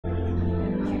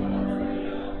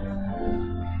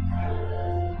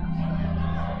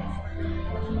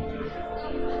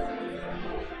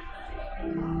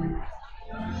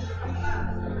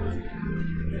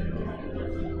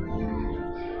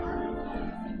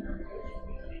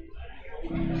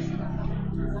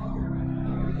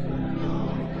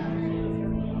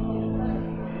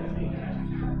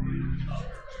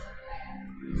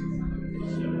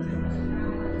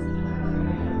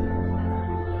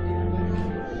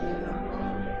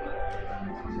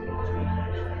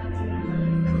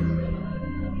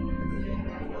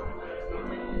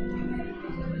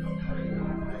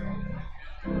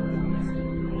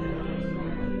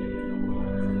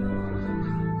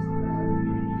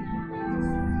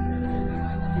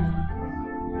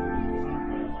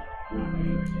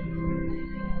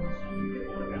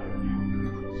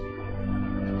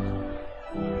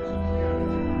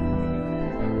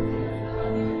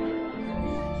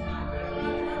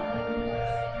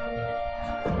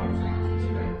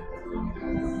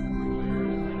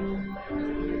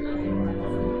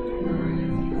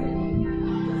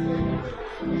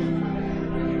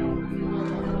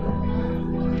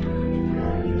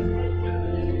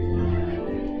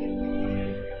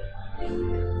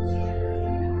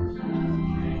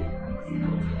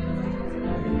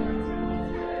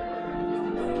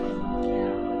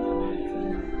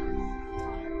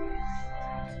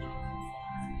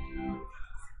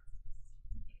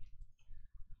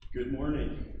Good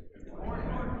morning. Good morning.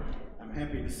 I'm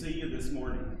happy to see you this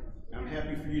morning. I'm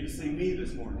happy for you to see me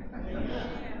this morning.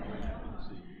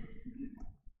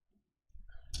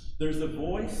 There's a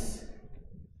voice.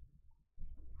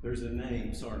 There's a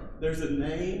name. There's a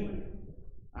name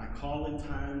I call in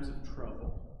times of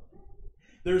trouble.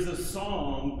 There's a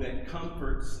song that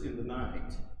comforts in the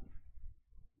night.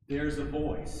 There's a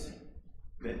voice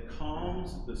that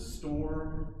calms the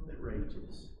storm that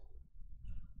rages.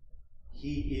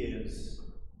 He is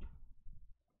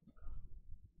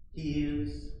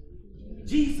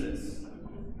Jesus.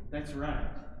 That's right.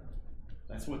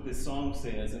 That's what this song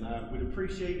says, and I would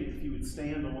appreciate it if you would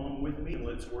stand along with me and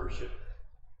let's worship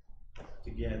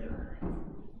together.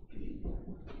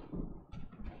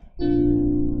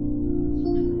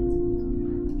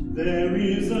 There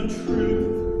is a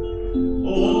truth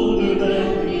older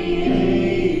than the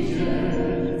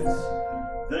ages.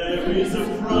 There is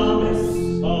a promise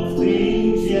of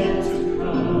things yet to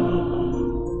come.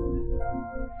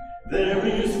 There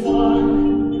is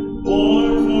one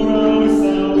born for our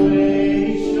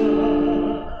salvation,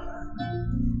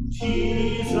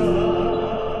 Jesus.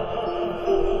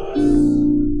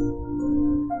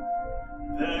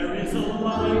 There is a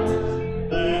light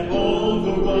that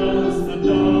overwhelms the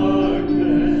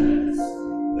darkness.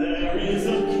 There is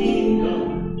a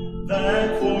kingdom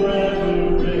that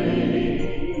forever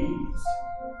reigns.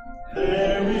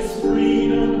 There is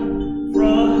freedom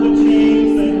from the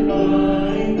chains that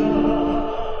bind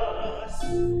us.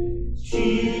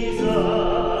 Jesus,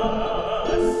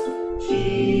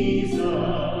 Jesus,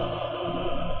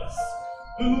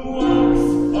 who walks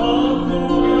on the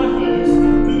waters,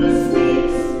 who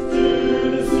speaks to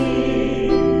the sea,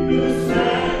 who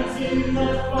stands in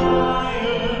the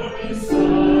fire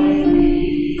beside me.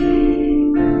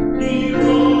 He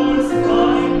roars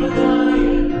like a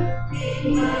lion, he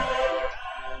glares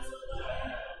as a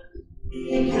lamb,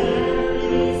 he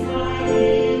carries my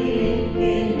healing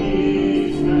in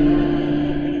his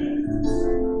hands.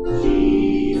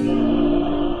 Jesus.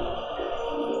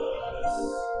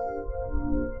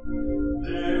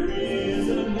 There is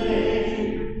a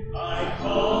name I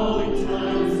call in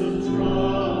times of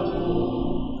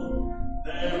trouble.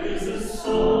 There is a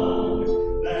song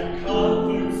that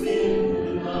comforts in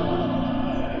the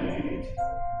night.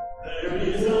 There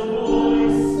is a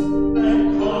voice that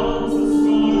calms the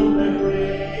storm that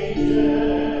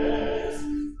rages.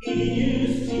 He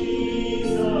is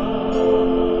Jesus,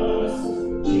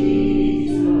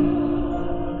 Jesus,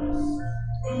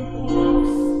 who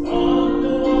walks on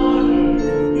the waters,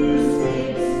 who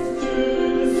speaks to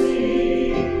the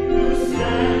sea, who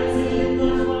stands in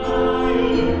the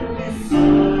fire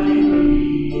beside me.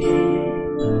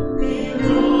 He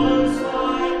roars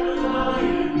like a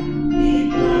lion, he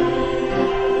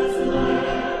glares a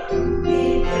lamb, he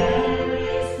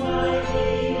carries my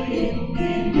healing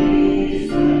in his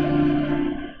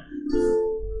hands.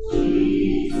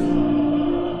 Jesus,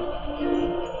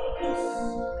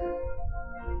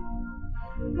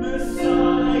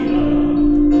 Messiah,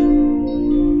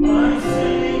 my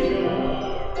Savior,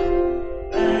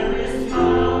 there is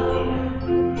power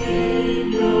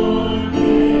in your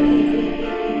name.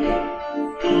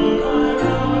 You're my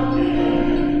rock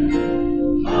and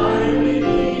my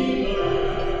Redeemer.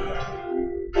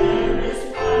 There is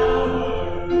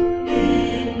power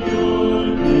in your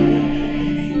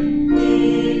name,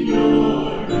 in your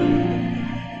name.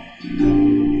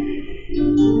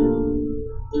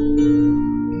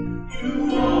 You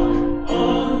walk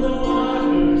on the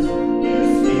waters, you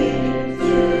speak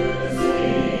to the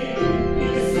sea,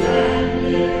 you stand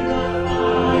in the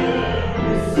fire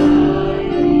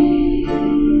beside me.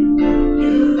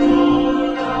 You roar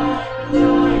like a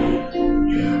lion,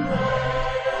 you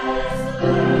glare as a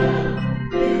lamb,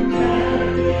 you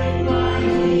carry my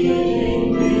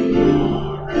healing in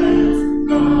your hands.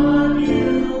 God, you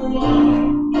walk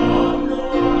on the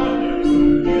waters,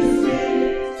 you speak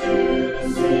to the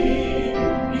sea,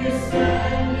 you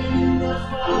stand in the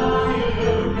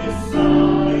fire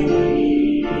beside me.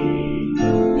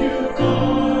 You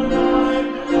roar like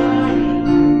a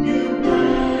lion, you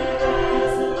glare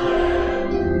as a lamb,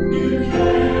 you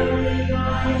carry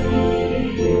my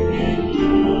healing in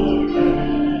your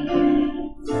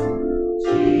hands.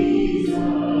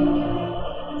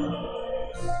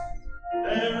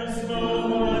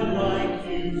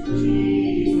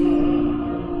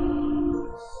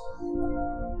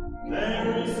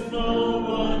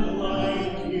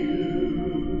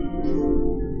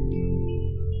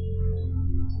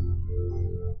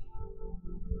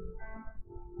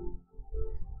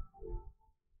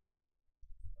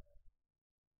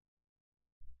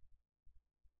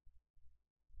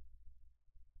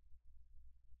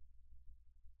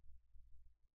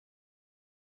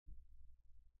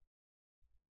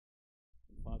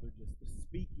 Father, just the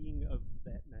speaking of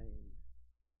that name,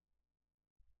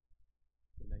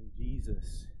 the name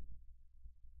Jesus,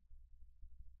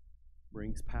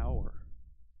 brings power,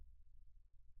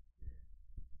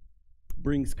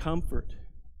 brings comfort,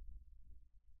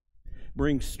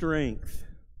 brings strength,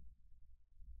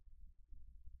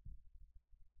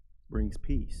 brings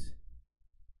peace,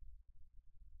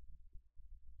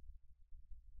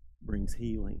 brings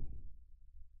healing.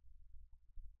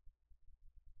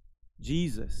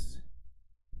 Jesus,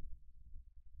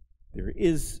 there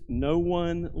is no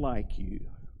one like you.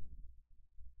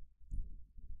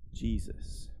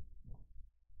 Jesus.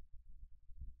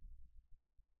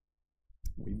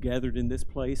 We've gathered in this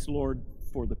place, Lord,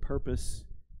 for the purpose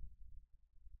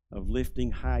of lifting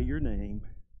high your name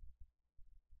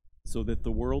so that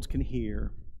the world can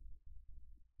hear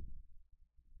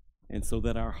and so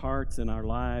that our hearts and our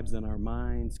lives and our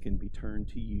minds can be turned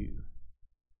to you.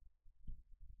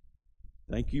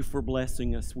 Thank you for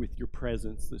blessing us with your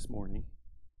presence this morning.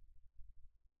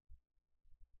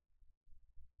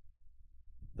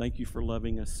 Thank you for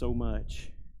loving us so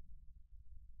much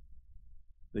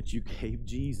that you gave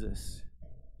Jesus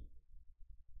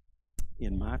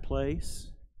in my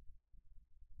place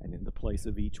and in the place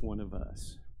of each one of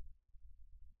us.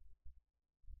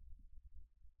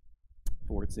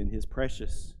 For it's in His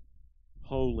precious,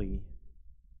 holy,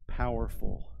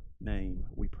 powerful name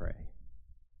we pray.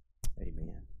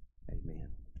 Amen. Amen.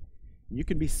 You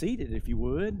can be seated if you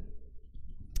would.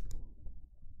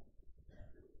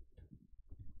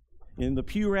 In the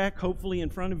pew rack, hopefully in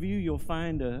front of you, you'll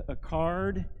find a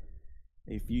card.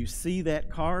 If you see that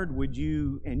card, would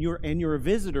you, and you're a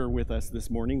visitor with us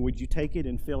this morning, would you take it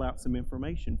and fill out some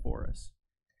information for us?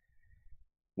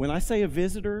 When I say a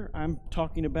visitor, I'm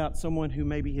talking about someone who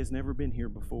maybe has never been here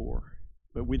before.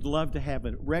 But we'd love to have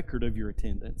a record of your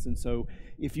attendance. And so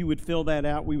if you would fill that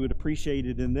out, we would appreciate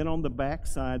it. And then on the back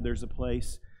side, there's a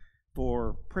place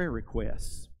for prayer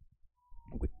requests.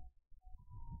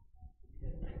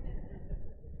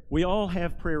 We all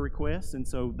have prayer requests, and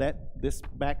so this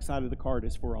back side of the card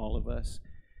is for all of us.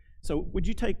 So would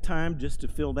you take time just to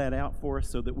fill that out for us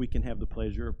so that we can have the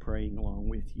pleasure of praying along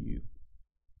with you?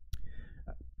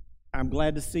 I'm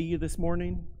glad to see you this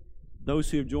morning.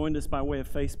 Those who have joined us by way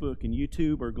of Facebook and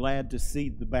YouTube are glad to see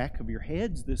the back of your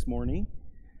heads this morning,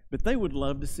 but they would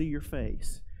love to see your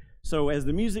face. So as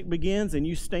the music begins and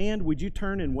you stand, would you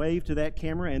turn and wave to that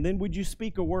camera, and then would you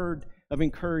speak a word of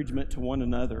encouragement to one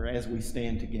another as we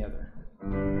stand together?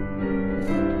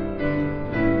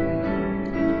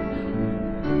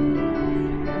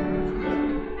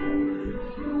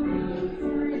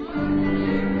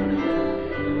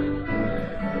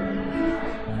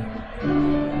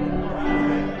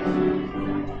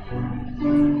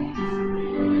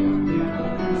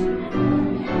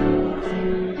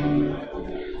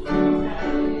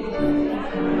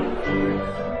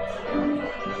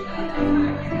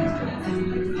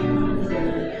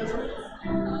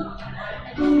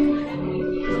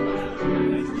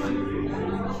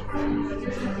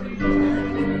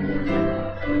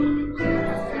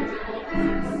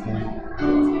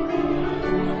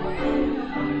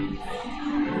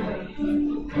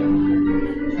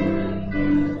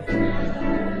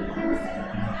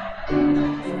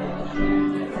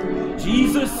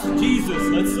 Jesus,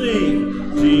 let's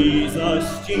sing.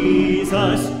 Jesus,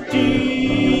 Jesus,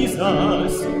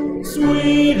 Jesus,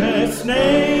 sweetest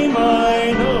name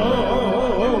I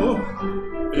know,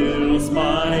 fills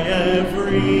my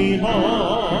every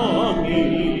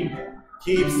longing,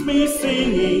 keeps me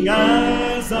singing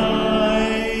as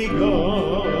I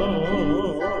go.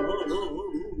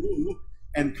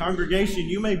 And congregation,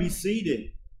 you may be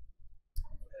seated.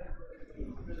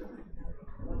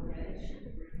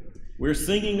 We're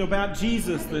singing about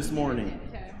Jesus this morning.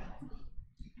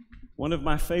 One of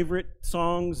my favorite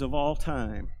songs of all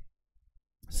time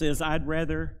says, I'd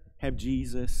rather have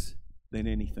Jesus than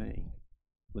anything.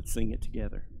 Let's sing it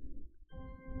together.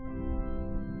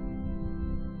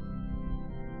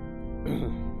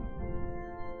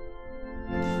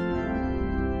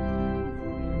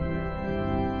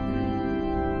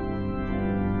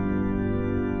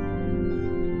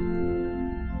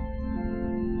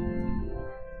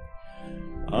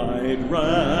 I'd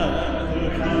rather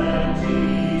have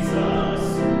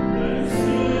Jesus than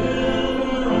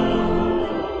silver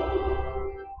or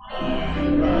gold.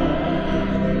 I'd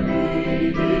rather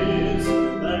be His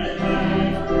than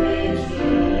have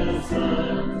riches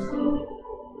untold.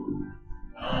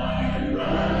 I'd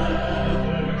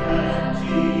rather have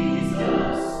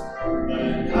Jesus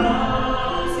than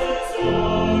houses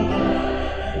or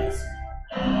lands.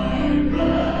 I'd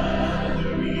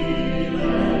rather be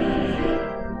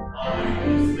led by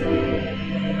His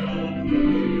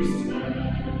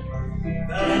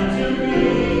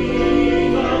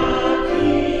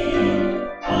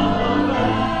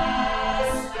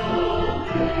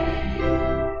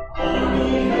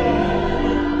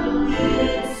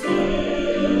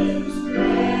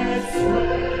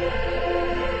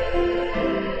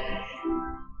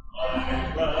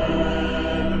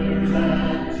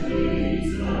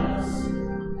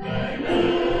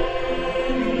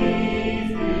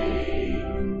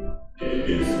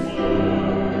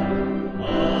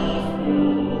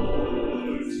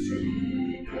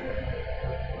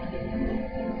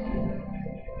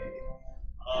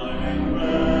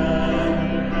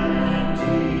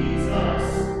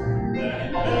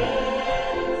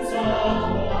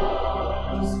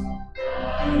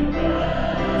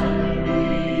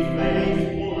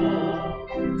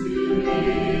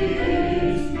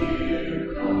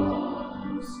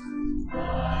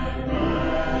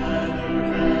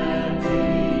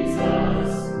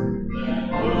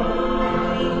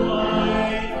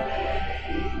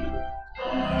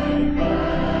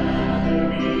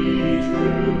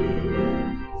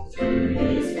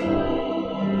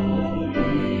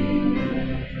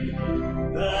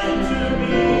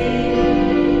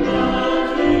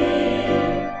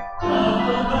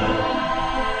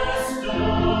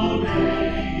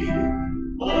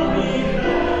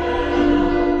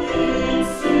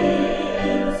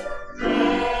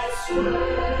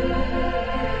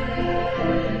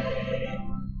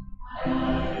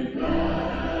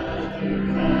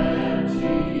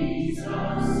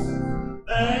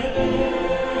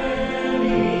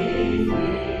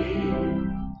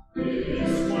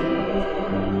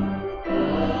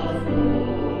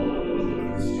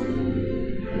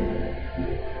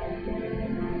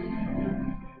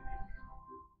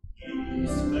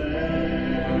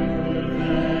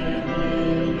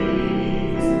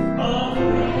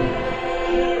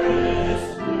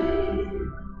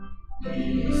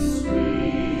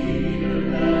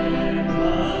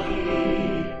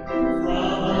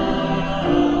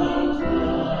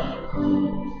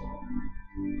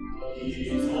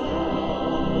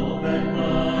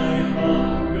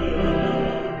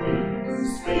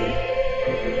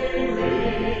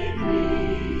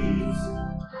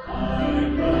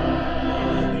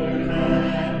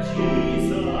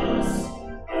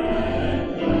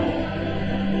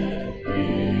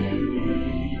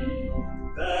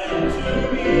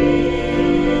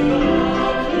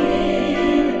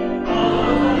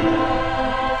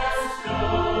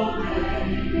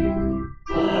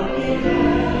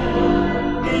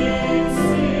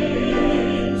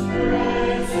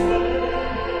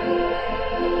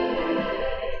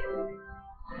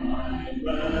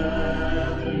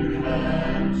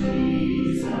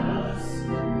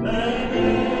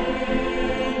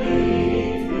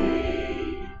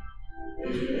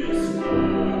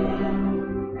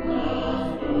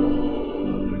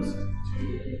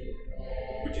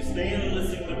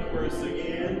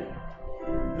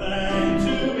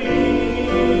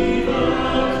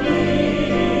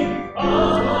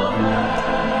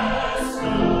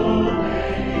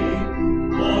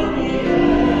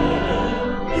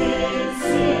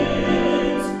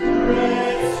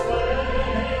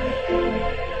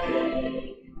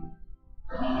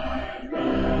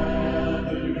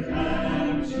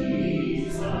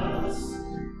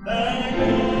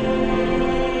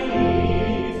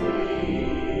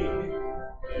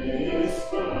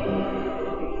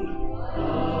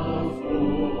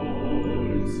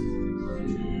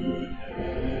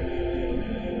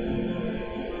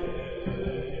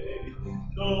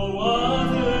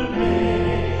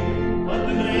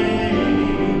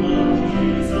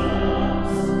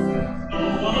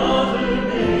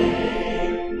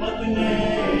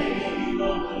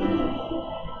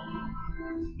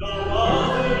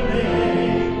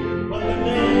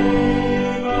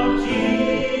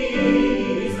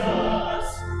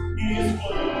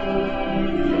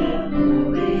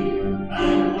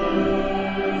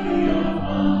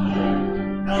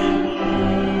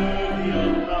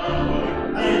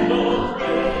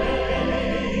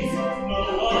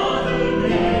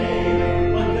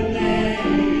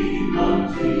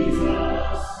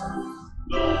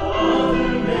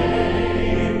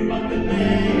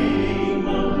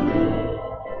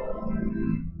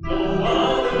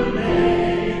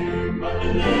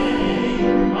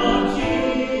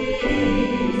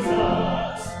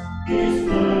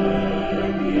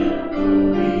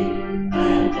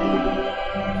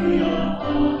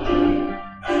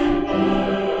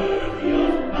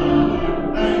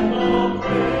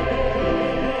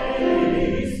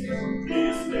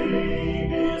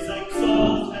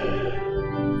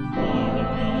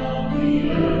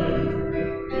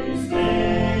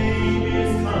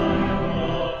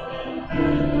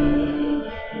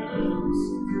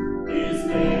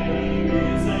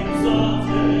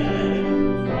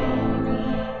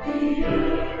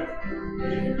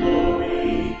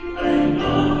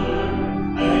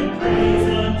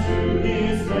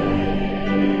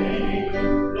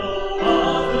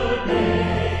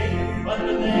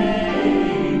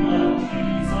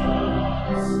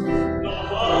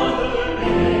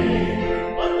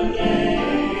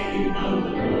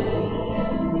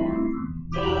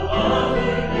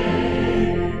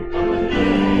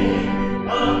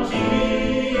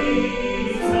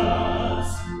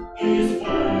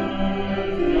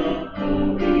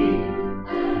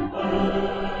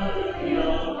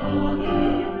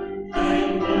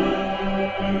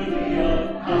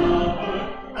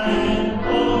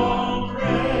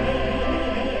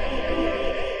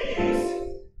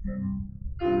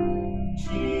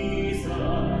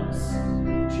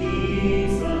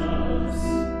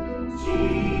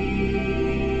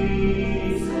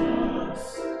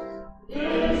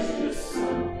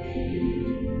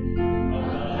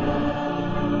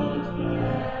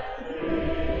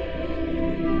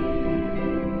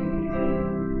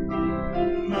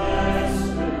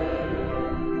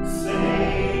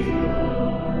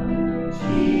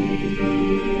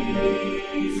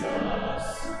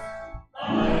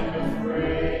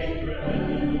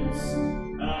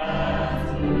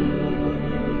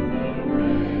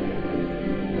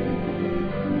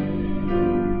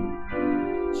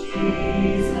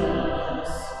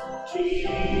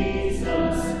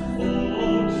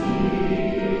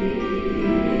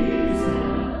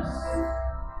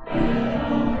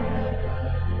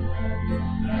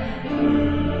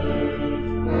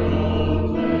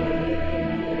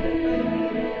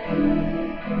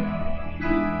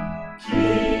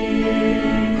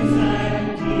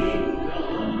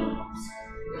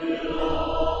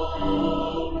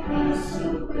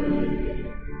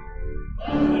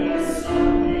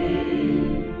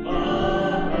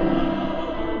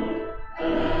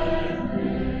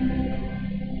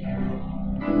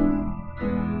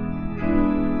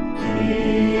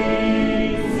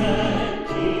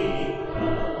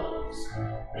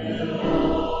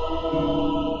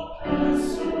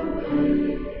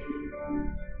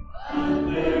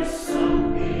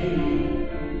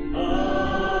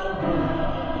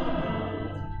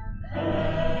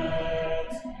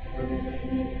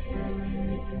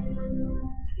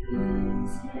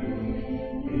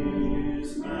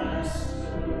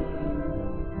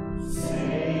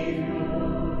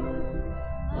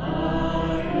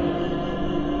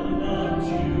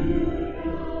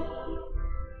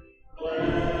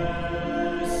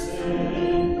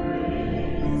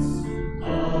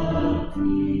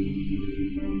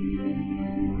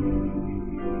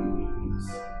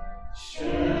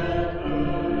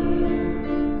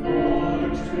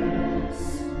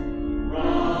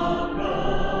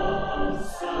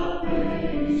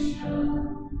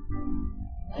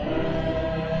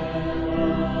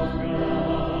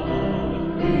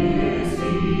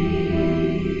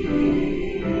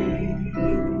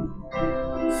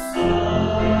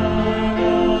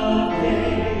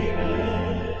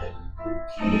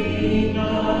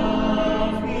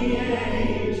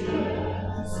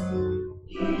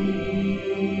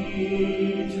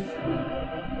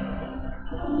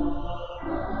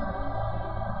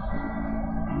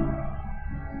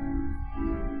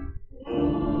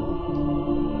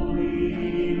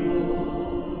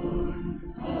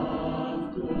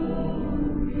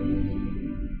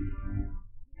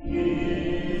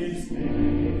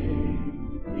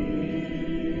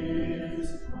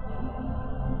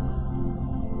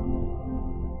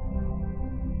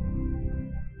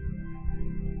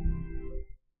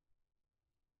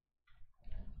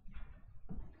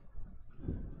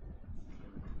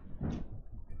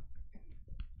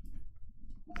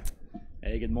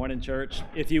Hey, good morning, church.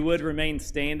 If you would remain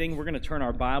standing, we're going to turn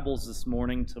our Bibles this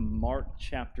morning to Mark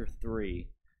chapter 3.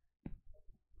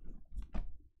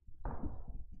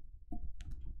 Going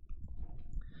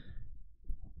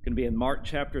to be in Mark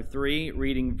chapter 3,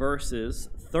 reading verses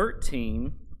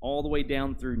 13 all the way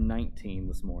down through 19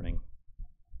 this morning.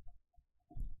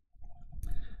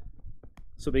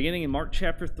 So beginning in Mark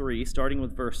chapter 3, starting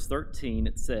with verse 13,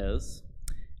 it says,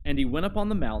 "And he went up on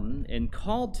the mountain and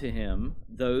called to him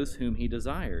those whom he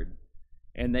desired,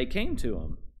 and they came to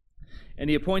him.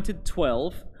 And he appointed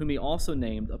 12, whom he also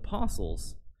named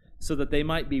apostles, so that they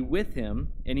might be with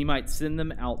him, and he might send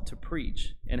them out to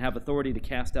preach, and have authority to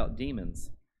cast out demons.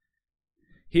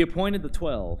 He appointed the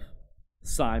 12,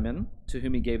 Simon, to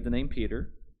whom he gave the name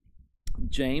Peter,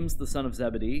 James the son of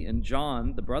Zebedee, and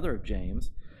John the brother of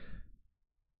James,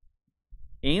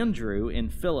 Andrew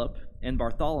and Philip and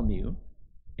Bartholomew,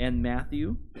 and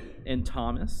Matthew, and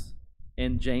Thomas,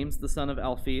 and James the son of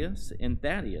Alphaeus, and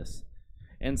Thaddeus,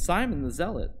 and Simon the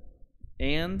Zealot,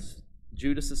 and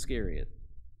Judas Iscariot,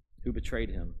 who betrayed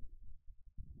him."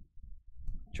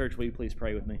 Church, will you please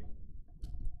pray with me?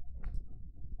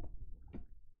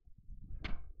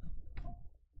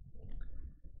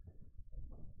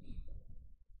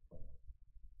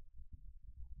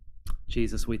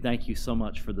 Jesus, we thank you so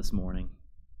much for this morning.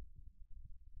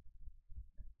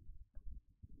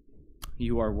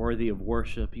 You are worthy of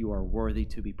worship. You are worthy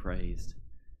to be praised.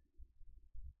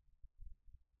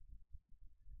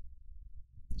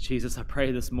 Jesus, I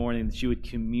pray this morning that you would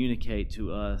communicate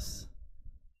to us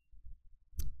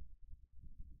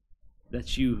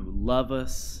that you love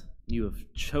us, you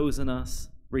have chosen us,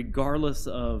 regardless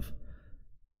of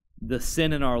the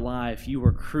sin in our life. You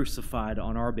were crucified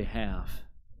on our behalf,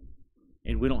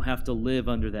 and we don't have to live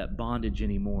under that bondage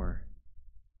anymore.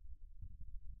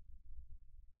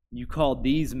 You called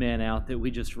these men out that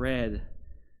we just read,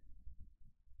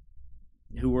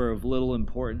 who were of little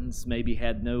importance, maybe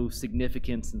had no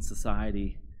significance in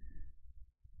society.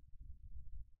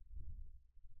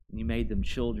 You made them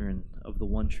children of the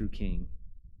one true King.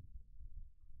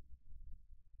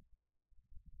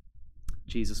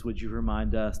 Jesus, would you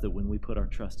remind us that when we put our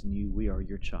trust in you, we are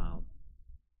your child,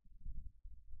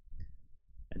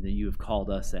 and that you have called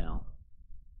us out,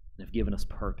 and have given us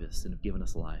purpose, and have given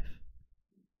us life.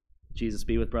 Jesus,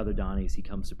 be with Brother Donnie as he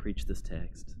comes to preach this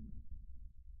text.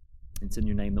 It's in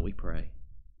your name that we pray.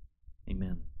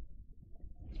 Amen.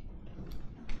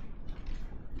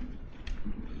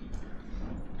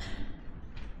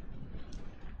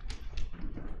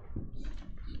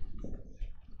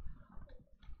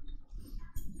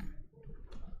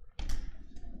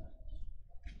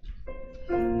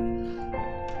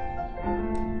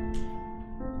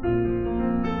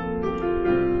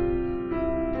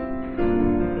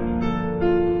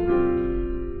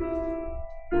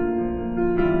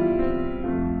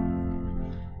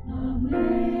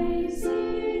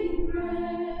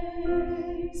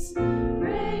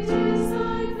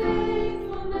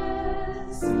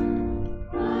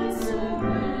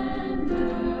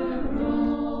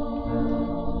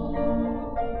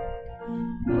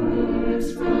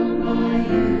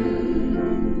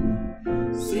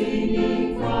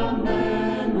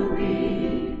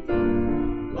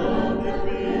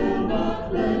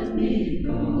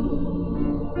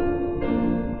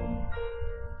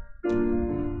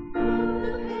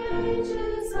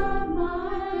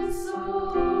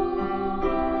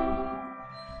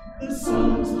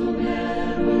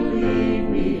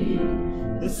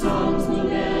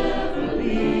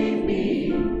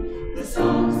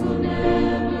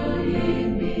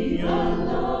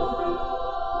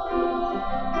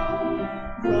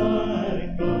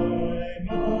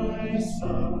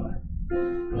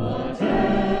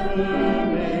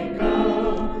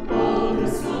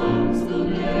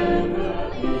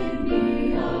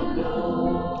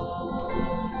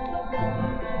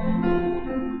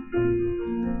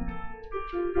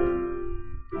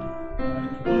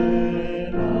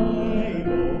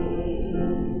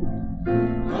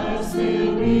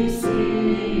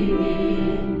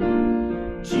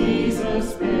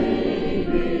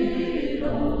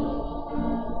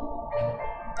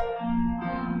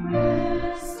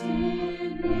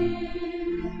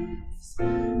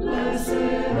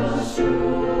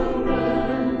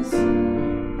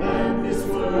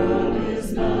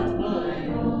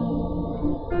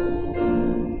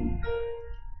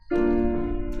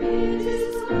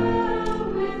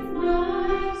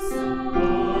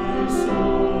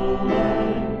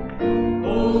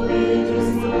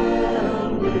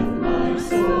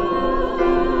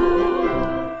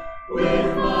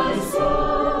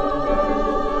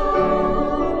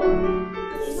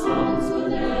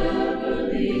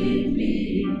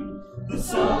 The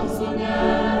songs will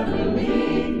never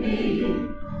leave me.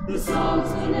 The songs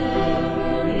will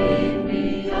never leave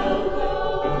me alone.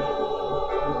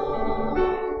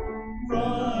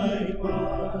 Right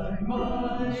by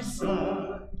my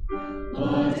side,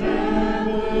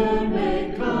 whatever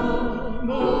may come,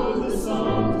 oh, the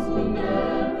songs will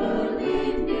never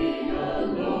leave me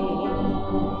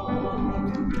alone.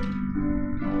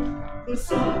 The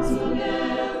songs will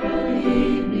never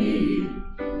leave me.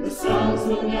 The songs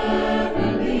will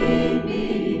never leave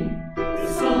me. The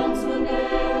songs will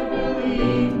never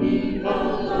leave me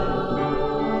alone.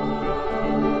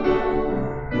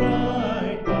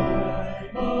 Right by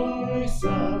my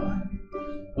side,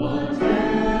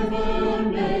 whatever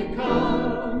may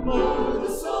come, oh,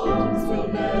 the songs will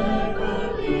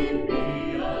never leave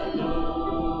me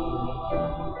alone.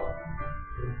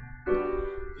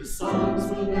 The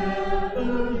songs will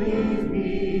never leave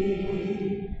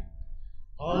me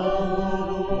alone.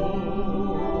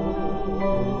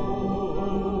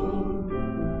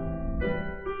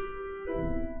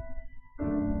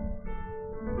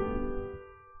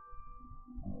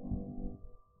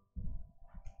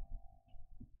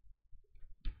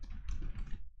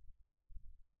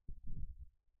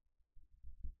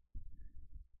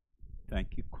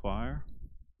 Thank you, choir.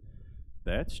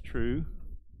 That's true.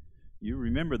 You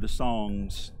remember the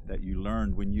songs that you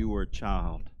learned when you were a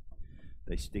child.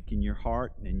 They stick in your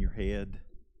heart and in your head.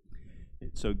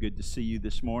 It's so good to see you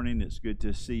this morning. It's good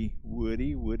to see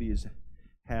Woody. Woody has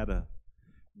had a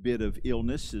bit of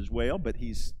illness as well, but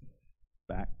he's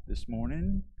back this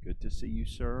morning. Good to see you,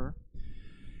 sir.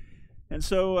 And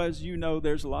so, as you know,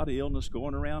 there's a lot of illness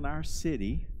going around our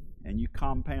city, and you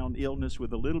compound illness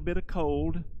with a little bit of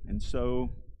cold, and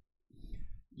so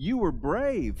you were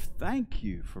brave. Thank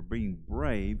you for being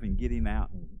brave and getting out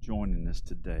and joining us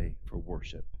today for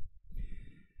worship.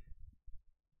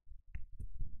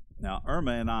 Now,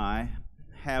 Irma and I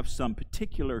have some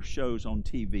particular shows on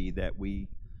TV that we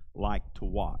like to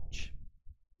watch.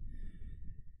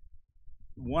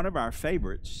 One of our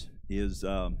favorites is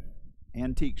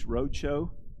Antiques Roadshow.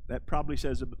 That probably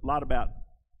says a lot about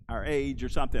our age or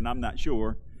something, I'm not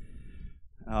sure.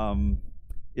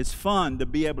 It's fun to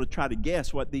be able to try to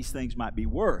guess what these things might be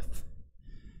worth.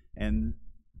 And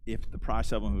if the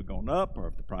price of them have gone up or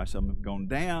if the price of them have gone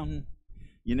down,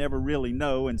 you never really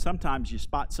know. And sometimes you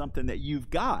spot something that you've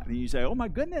got and you say, oh my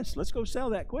goodness, let's go sell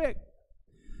that quick.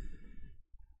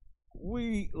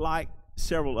 We, like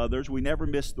several others, we never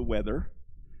miss the weather.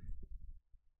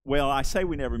 Well, I say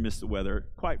we never miss the weather.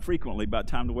 Quite frequently, by the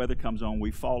time the weather comes on,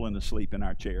 we've fallen asleep in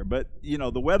our chair. But, you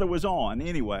know, the weather was on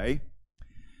anyway.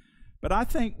 But I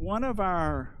think one of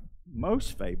our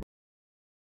most favorite,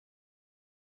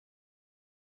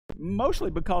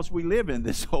 mostly because we live in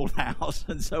this old house,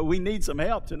 and so we need some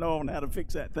help to know how to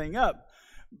fix that thing up.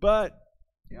 But,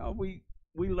 you know, we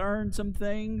learn some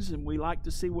things, and we like to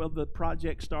see, well, the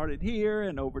project started here,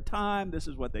 and over time, this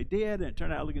is what they did, and it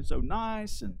turned out looking so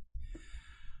nice, and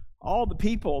all the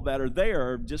people that are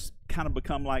there just kind of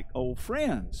become like old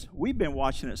friends. We've been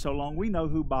watching it so long, we know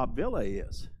who Bob Villa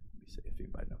is. Let me see if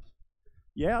anybody knows.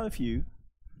 Yeah, a few.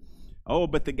 Oh,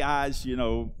 but the guys, you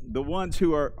know, the ones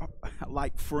who are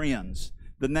like friends,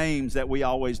 the names that we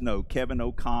always know, Kevin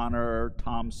O'Connor,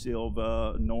 Tom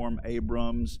Silva, Norm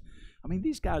Abrams. I mean,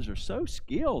 these guys are so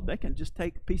skilled. They can just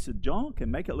take a piece of junk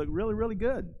and make it look really, really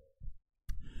good.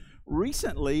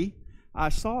 Recently, I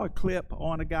saw a clip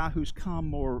on a guy who's come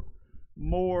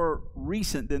more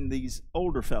recent than these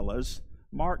older fellas,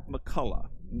 Mark McCullough.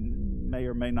 May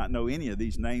or may not know any of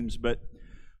these names, but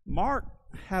Mark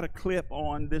had a clip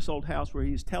on This Old House where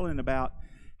he's telling about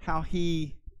how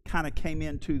he kind of came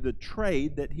into the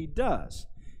trade that he does.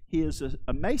 He is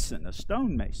a mason, a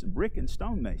stone mason, brick and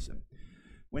stone mason.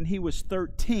 When he was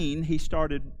 13, he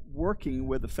started working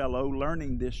with a fellow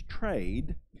learning this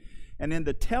trade. And in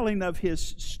the telling of his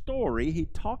story, he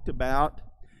talked about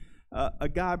a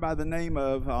guy by the name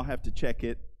of, I'll have to check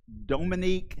it,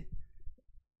 Dominique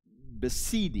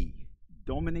Basidi.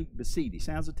 Dominique Basidi.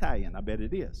 Sounds Italian, I bet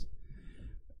it is.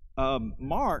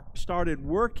 Mark started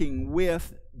working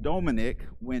with Dominic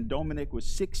when Dominic was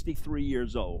 63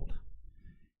 years old.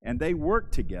 And they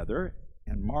worked together,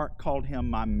 and Mark called him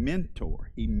my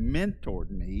mentor. He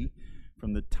mentored me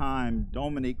from the time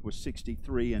Dominic was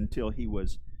 63 until he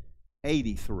was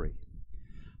 83.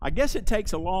 I guess it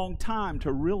takes a long time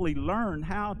to really learn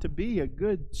how to be a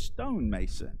good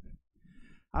stonemason.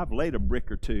 I've laid a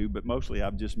brick or two, but mostly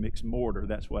I've just mixed mortar.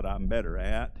 That's what I'm better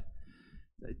at.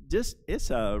 It's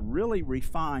a really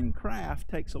refined craft.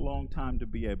 Takes a long time to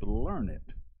be able to learn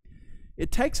it.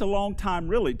 It takes a long time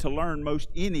really to learn most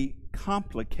any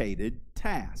complicated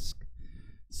task.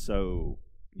 So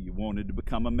You wanted to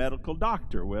become a medical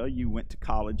doctor. Well, you went to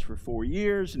college for 4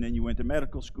 years, and then you went to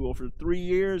medical school for 3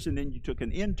 years, and then you took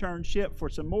an internship for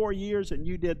some more years, and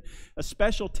you did a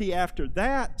specialty after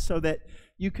that so that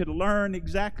you could learn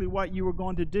exactly what you were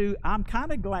going to do. I'm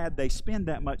kind of glad they spend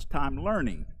that much time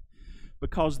learning,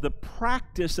 because the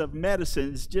practice of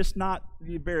medicine is just not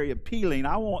very appealing.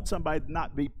 I want somebody to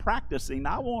not be practicing.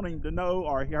 I want him to know,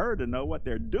 or her to know, what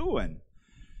they're doing.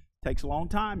 It takes a long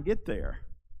time to get there.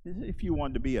 If you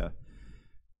wanted to be a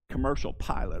commercial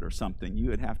pilot or something, you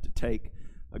would have to take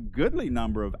a goodly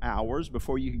number of hours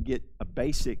before you could get a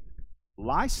basic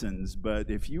license. But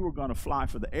if you were going to fly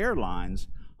for the airlines,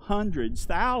 hundreds,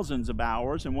 thousands of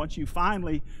hours, and once you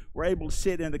finally were able to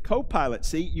sit in the co-pilot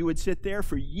seat, you would sit there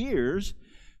for years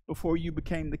before you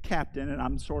became the captain, and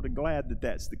I'm sort of glad that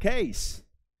that's the case.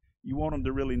 You want them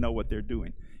to really know what they're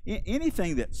doing.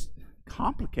 Anything that's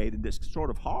complicated, that's sort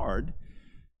of hard,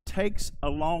 takes a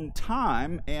long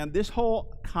time, and this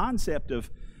whole concept of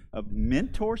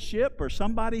mentorship, or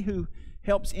somebody who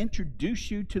helps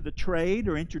introduce you to the trade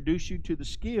or introduce you to the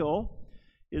skill,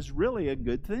 is really a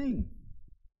good thing.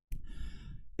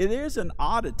 It is an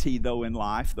oddity, though, in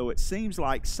life, though it seems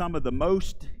like some of the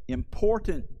most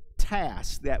important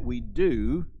tasks that we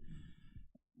do,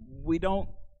 we don't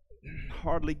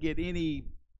hardly get any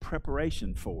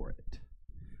preparation for it.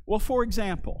 Well, for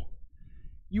example,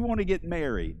 you want to get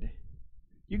married.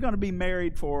 You're going to be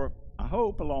married for, I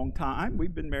hope, a long time.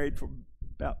 We've been married for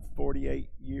about 48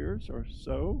 years or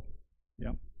so.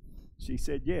 Yep. She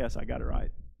said yes, I got it right.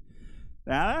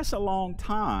 Now, that's a long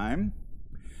time.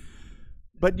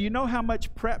 But do you know how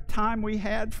much prep time we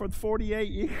had for the 48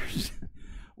 years?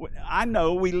 I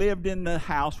know we lived in the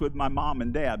house with my mom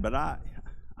and dad, but I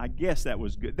guess that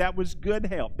was good. That was good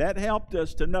help. That helped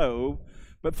us to know.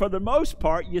 But for the most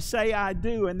part, you say I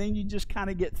do, and then you just kind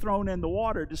of get thrown in the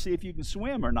water to see if you can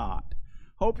swim or not.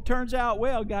 Hope it turns out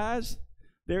well, guys.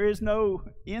 There is no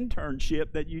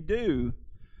internship that you do.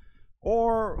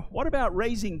 Or what about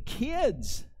raising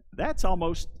kids? That's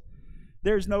almost,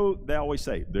 they always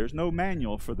say, there's no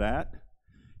manual for that.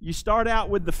 You start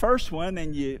out with the first one,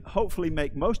 and you hopefully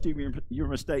make most of your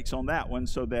mistakes on that one,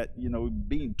 so that,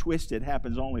 being twisted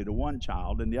happens only to one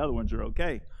child, and the other ones are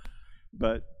okay.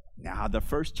 But now, the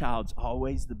first child's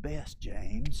always the best,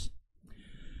 James.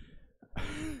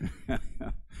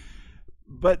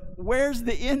 But where's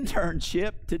the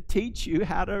internship to teach you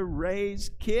how to raise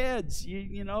kids?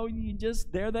 You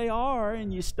just, there they are,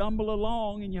 and you stumble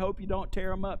along, and you hope you don't tear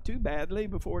them up too badly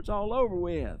before it's all over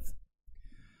with.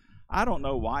 I don't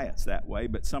know why it's that way,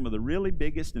 but some of the really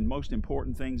biggest and most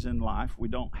important things in life, we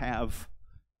don't have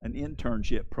an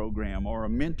internship program or a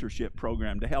mentorship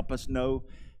program to help us know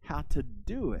how to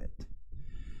do it.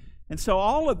 And so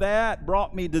all of that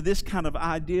brought me to this kind of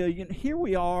idea. Here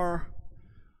we are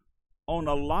on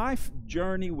a life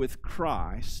journey with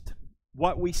Christ.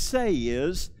 What we say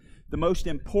is the most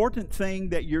important thing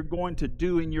that you're going to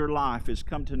do in your life is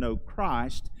come to know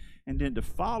Christ and then to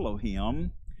follow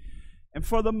Him. And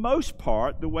for the most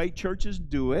part, the way churches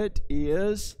do it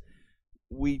is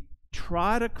we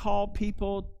try to call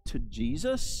people to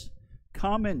Jesus,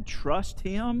 come and trust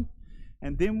Him,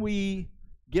 and then we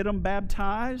get them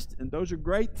baptized, and those are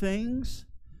great things.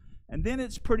 And then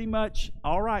it's pretty much,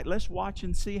 all right, let's watch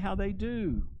and see how they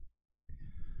do.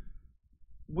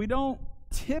 We don't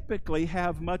typically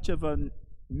have much of a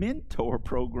mentor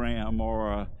program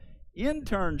or an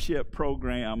internship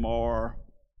program or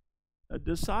a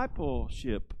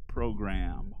discipleship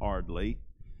program, hardly,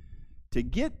 to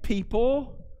get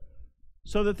people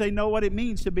so that they know what it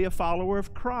means to be a follower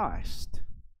of Christ.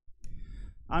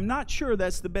 I'm not sure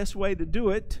that's the best way to do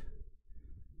it.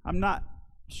 I'm not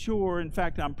sure, in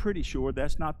fact, I'm pretty sure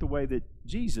that's not the way that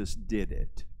Jesus did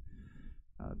it.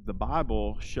 The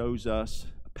Bible shows us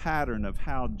a pattern of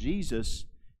how Jesus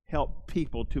helped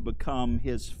people to become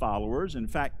His followers. In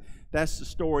fact, that's the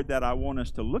story that I want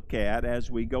us to look at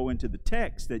as we go into the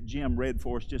text that Jim read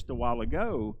for us just a while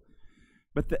ago.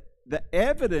 But the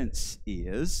evidence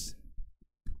is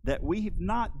that we have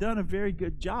not done a very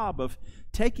good job of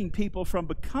taking people from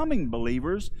becoming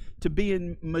believers to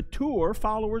being mature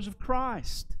followers of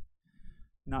Christ.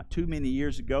 Not too many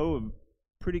years ago,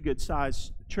 a pretty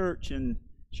good-sized church in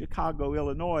Chicago,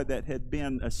 Illinois, that had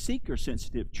been a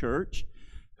seeker-sensitive church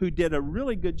who did a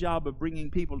really good job of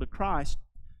bringing people to Christ,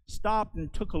 stopped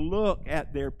and took a look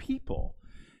at their people.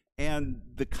 And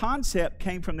the concept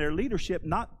came from their leadership,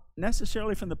 not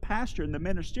necessarily from the pastor and the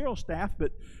ministerial staff,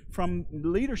 but from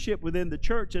leadership within the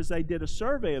church as they did a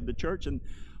survey of the church. And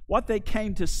what they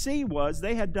came to see was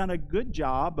they had done a good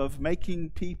job of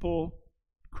making people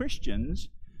Christians,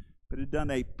 but had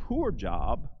done a poor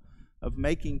job of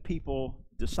making people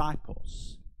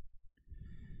disciples.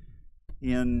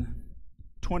 In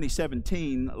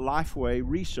 2017, Lifeway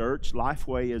Research,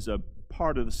 Lifeway is a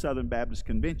part of the Southern Baptist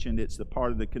Convention. It's the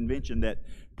part of the convention that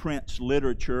prints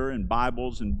literature and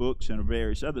Bibles and books and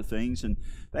various other things, and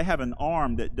they have an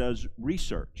arm that does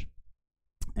research.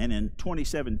 And in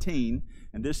 2017,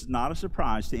 and this is not a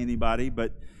surprise to anybody,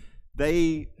 but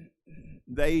they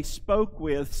spoke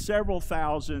with several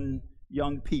thousand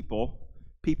young people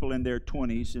in their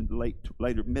 20s and late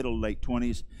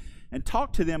 20s, and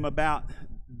talked to them about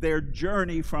their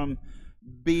journey from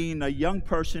being a young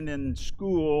person in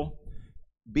school,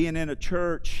 being in a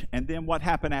church, and then what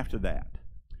happened after that.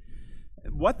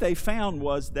 What they found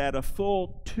was that a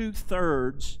full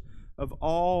 2/3 of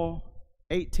all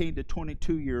 18 to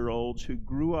 22-year-olds who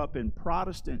grew up in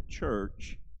Protestant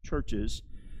churches,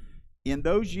 in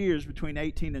those years between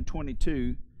 18 and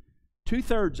 22,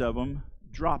 2/3 of them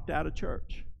dropped out of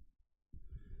church.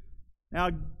 Now,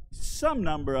 some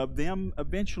number of them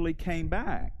eventually came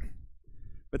back,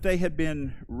 but they had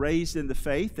been raised in the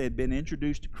faith. They had been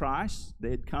introduced to Christ.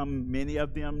 Many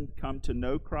of them come to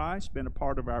know Christ, been a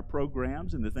part of our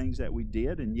programs and the things that we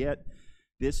did, and yet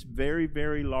this very,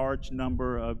 very large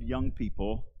number of young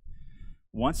people,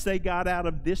 once they got out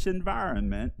of this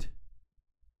environment,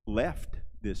 left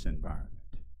this environment.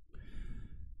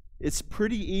 It's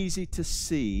pretty easy to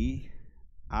see,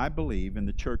 I believe, in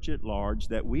the church at large,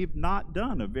 that we've not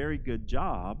done a very good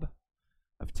job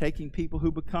of taking people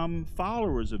who become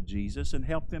followers of Jesus and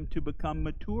help them to become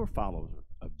mature followers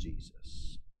of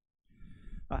Jesus.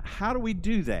 How do we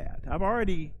do that? I've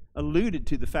already alluded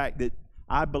to the fact that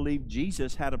I believe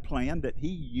Jesus had a plan that he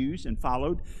used and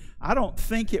followed. I don't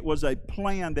think it was a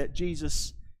plan that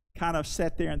Jesus kind of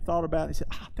sat there and thought about and said,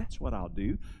 that's what I'll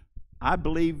do. I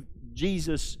believe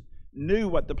Jesus knew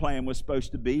what the plan was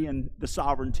supposed to be and the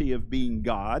sovereignty of being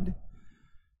God.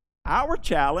 Our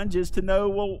challenge is to know,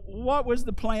 well, what was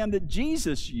the plan that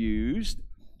Jesus used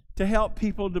to help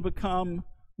people to become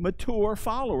mature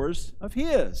followers of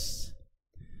his?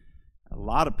 A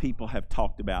lot of people have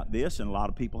talked about this, and a lot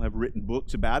of people have written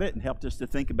books about it and helped us to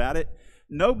think about it.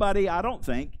 Nobody, I don't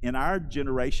think, in our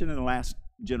generation, in the last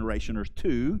generation or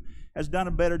two, has done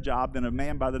a better job than a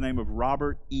man by the name of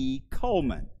Robert E.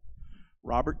 Coleman.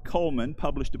 Robert Coleman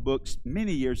published a book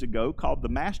many years ago called The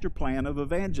Master Plan of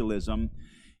Evangelism.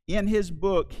 In his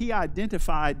book, he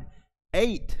identified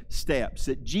 8 steps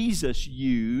that Jesus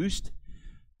used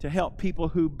to help people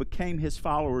who became his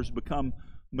followers become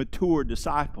mature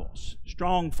disciples,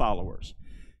 strong followers.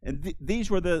 And these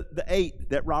were the 8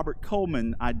 that Robert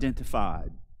Coleman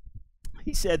identified.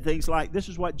 He said things like, this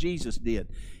is what Jesus did.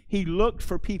 He looked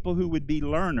for people who would be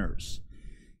learners.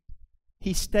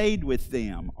 He stayed with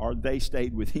them, or they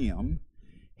stayed with him.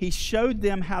 He showed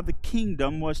them how the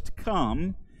kingdom was to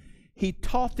come. He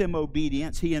taught them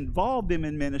obedience. He involved them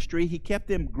in ministry. He kept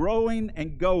them growing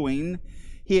and going.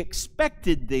 He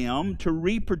expected them to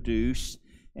reproduce.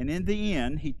 And in the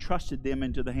end, he trusted them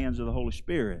into the hands of the Holy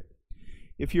Spirit.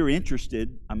 If you're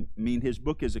interested, his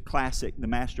book is a classic, The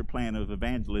Master Plan of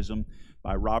Evangelism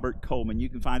by Robert Coleman. You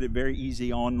can find it very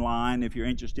easy online if you're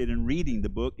interested in reading the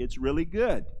book. It's really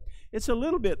good. It's a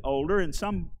little bit older, and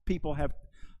some people have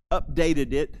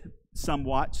updated it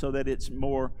somewhat so that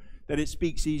it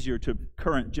speaks easier to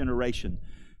current generation.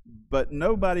 But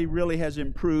nobody really has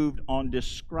improved on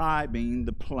describing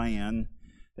the plan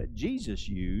that Jesus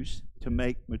used to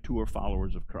make mature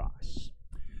followers of Christ.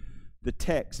 The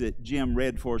text that Jim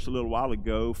read for us a little while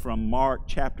ago from Mark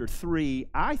chapter 3,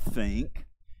 I think,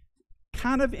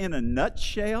 kind of in a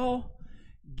nutshell,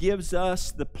 gives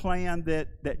us the plan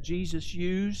that Jesus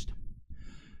used.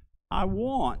 I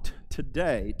want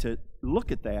today to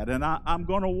look at that, and I'm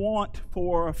going to want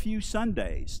for a few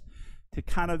Sundays to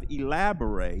kind of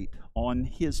elaborate on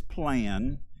his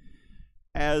plan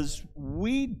as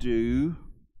we do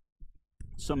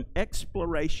some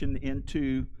exploration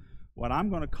into what I'm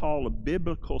going to call a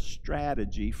biblical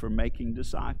strategy for making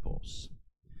disciples.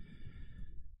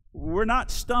 We're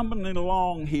not stumbling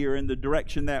along here in the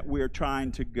direction that we're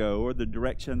trying to go or the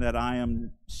direction that I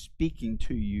am speaking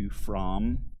to you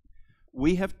from.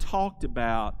 We have talked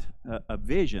about a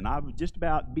vision. I've just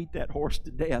about beat that horse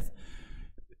to death,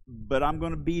 but I'm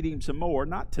going to beat him some more,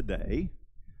 not today,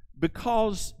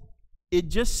 because it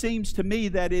just seems to me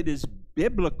that it is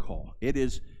biblical. It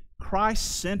is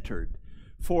Christ-centered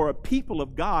for a people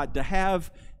of God to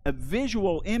have a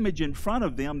visual image in front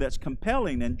of them that's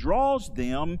compelling and draws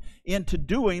them into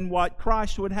doing what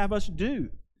Christ would have us do.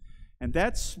 And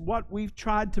that's what we've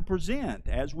tried to present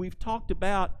as we've talked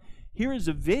about. Here is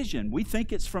a vision. We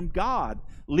think it's from God.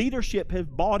 Leadership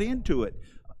have bought into it.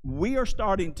 we are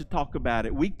starting to talk about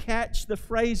it. We catch the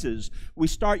phrases. We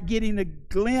start getting a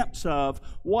glimpse of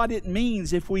what it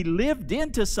means if we lived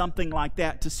into something like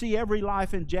that, to see every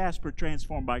life in Jasper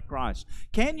transformed by Christ.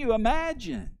 Can you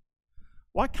imagine?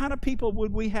 What kind of people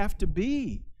would we have to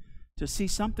be to see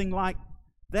something like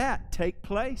that take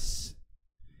place?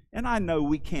 And I know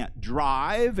we can't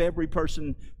drive every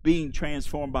person being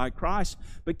transformed by Christ,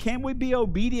 but can we be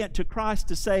obedient to Christ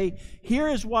to say, here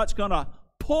is what's going to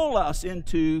pull us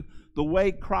into the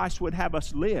way Christ would have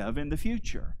us live in the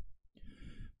future?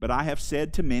 But I have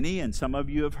said to many, and some of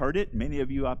you have heard it, many of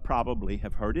you I probably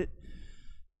have heard it,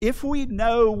 if we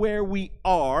know where we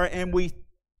are and we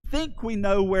think we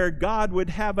know where God would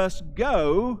have us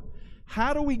go,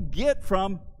 how do we get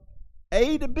from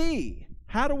A to B?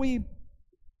 How do we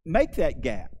make that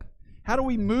gap? How do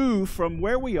we move from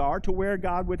where we are to where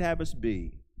God would have us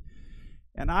be?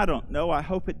 And I don't know, I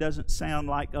hope it doesn't sound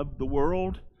like of the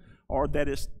world or that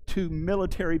it's too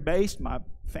military based. My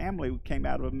family came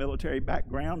out of a military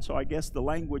background, so I guess the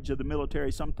language of the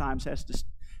military sometimes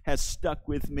has stuck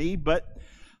with me, but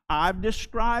I've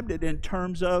described it in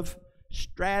terms of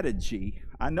strategy.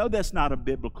 I know that's not a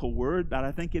biblical word, but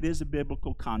I think it is a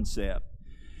biblical concept.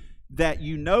 That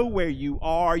you know where you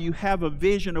are, you have a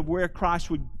vision of where Christ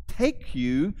would take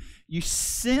you, you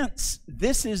sense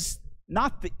this is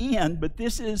not the end, but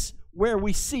this is where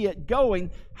we see it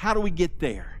going. How do we get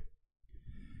there?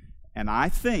 And I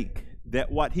think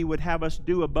that what He would have us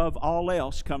do above all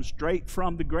else comes straight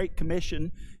from the Great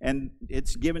Commission, and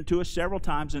it's given to us several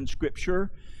times in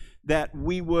Scripture, that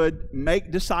we would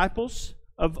make disciples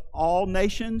of all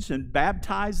nations and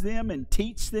baptize them and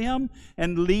teach them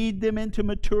and lead them into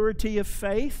maturity of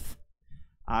faith.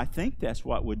 I think that's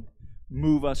what would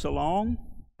move us along.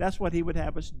 That's what He would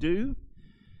have us do.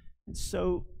 And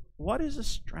so, what is a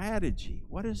strategy?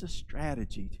 What is a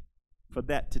strategy for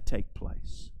that to take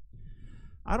place?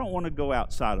 I don't want to go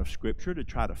outside of Scripture to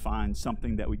try to find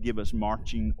something that would give us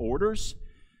marching orders.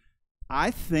 I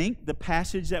think the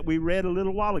passage that we read a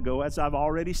little while ago, as I've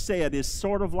already said, is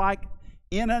sort of like,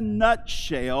 in a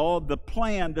nutshell, the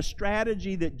plan, the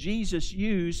strategy that Jesus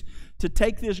used to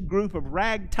take this group of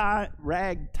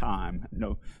ragtime.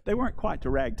 No, they weren't quite to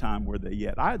ragtime, were they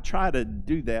yet? I try to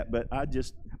do that, but I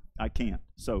can't.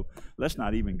 So let's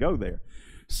not even go there.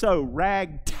 So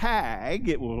ragtag,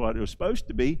 it was what it was supposed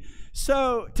to be.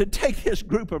 So to take this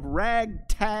group of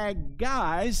ragtag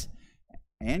guys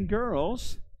and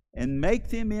girls and make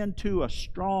them into a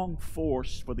strong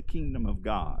force for the kingdom of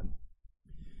God.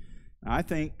 I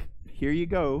think, here you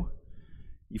go,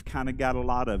 you've kind of got a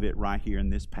lot of it right here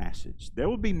in this passage. There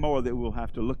will be more that we'll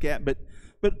have to look at, but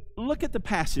look at the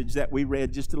passage that we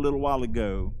read just a little while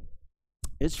ago.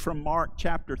 It's from Mark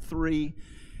chapter 3,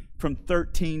 from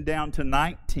 13 down to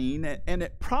 19, and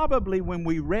it probably, when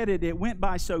we read it, it went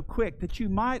by so quick that you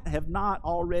might have not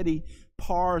already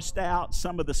parsed out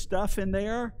some of the stuff in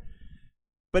there.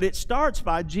 But it starts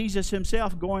by Jesus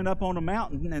Himself going up on a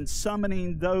mountain and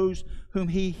summoning those whom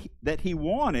He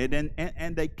wanted,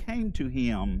 and they came to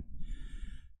Him.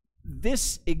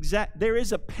 There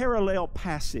is a parallel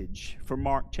passage for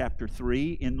Mark chapter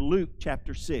 3 in Luke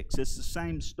chapter 6. It's the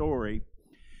same story.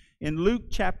 In Luke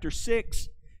chapter 6,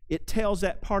 it tells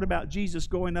that part about Jesus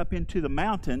going up into the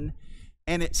mountain,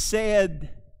 and it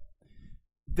said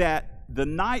that the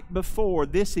night before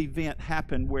this event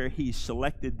happened, where He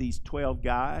selected these 12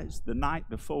 guys, the night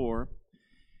before,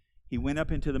 He went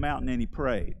up into the mountain and He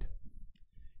prayed.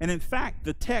 And in fact,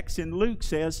 the text in Luke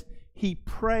says He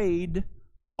prayed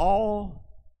all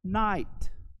night.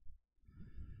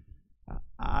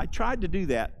 I tried to do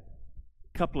that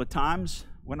a couple of times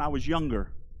when I was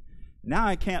younger. Now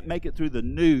I can't make it through the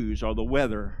news or the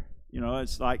weather. You know,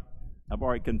 it's like, I've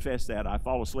already confessed that. I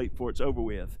fall asleep before it's over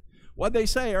with. What'd they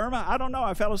say, Irma? I don't know.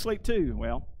 I fell asleep too.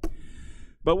 Well,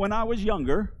 but when I was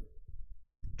younger,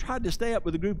 tried to stay up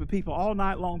with a group of people all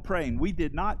night long praying. We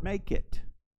did not make it.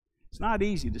 It's not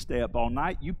easy to stay up all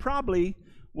night. You probably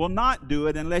will not do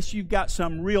it unless you've got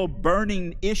some real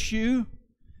burning issue.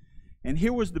 And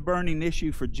here was the burning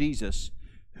issue for Jesus.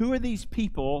 Who are these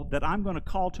people that I'm going to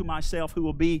call to myself, who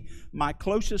will be my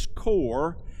closest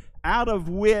core, out of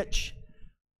which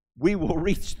we will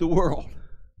reach the world?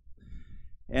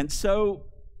 And so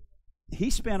He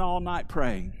spent all night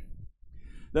praying.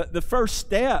 The first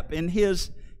step in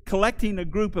His collecting a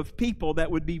group of people that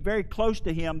would be very close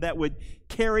to Him, that would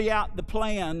carry out the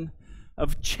plan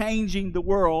of changing the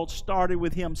world, started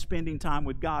with Him spending time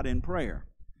with God in prayer.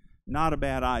 Not a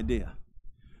bad idea.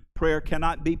 Prayer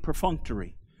cannot be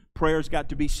perfunctory. Prayer's got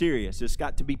to be serious. It's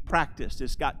got to be practiced.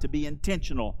 It's got to be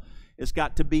intentional. It's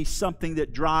got to be something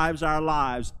that drives our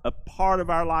lives, a part of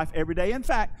our life every day. In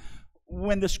fact,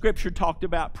 when the Scripture talked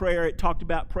about prayer, it talked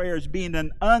about prayer as being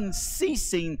an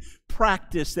unceasing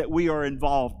practice that we are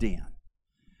involved in.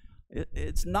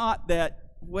 It's not that,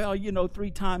 well,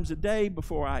 3 times a day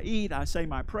before I eat, I say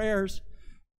my prayers.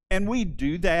 And we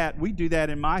do that. We do that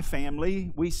in my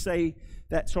family. We say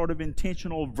that sort of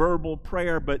intentional verbal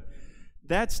prayer, but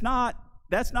that's not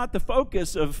the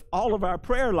focus of all of our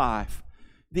prayer life.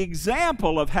 The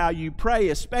example of how you pray,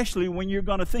 especially when you're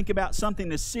going to think about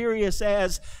something as serious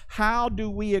as how do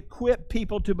we equip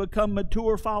people to become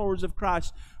mature followers of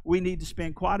Christ, we need to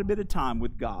spend quite a bit of time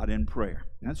with God in prayer.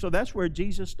 And so that's where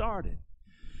Jesus started.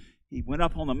 He went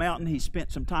up on the mountain, he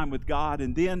spent some time with God,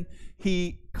 and then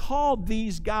he called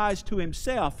these guys to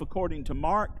himself, according to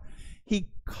Mark.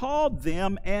 He called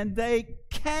them and they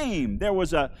came. There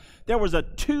was a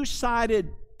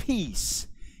two-sided piece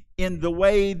in the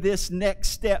way this next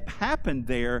step happened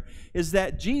there, is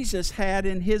that Jesus had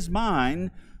in his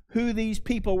mind who these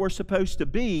people were supposed to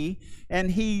be,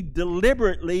 and he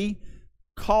deliberately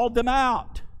called them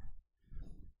out.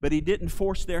 But he didn't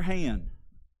force their hand.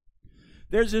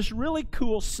 There's this really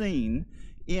cool scene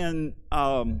in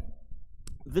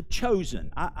The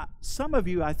Chosen. Some of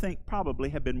you, I think, probably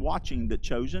have been watching The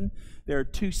Chosen. There are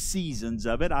 2 seasons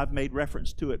of it. I've made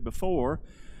reference to it before.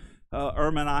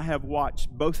 Irma and I have watched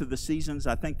both of the seasons.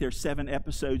 I think there's 7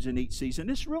 episodes in each season.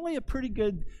 It's really a pretty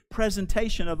good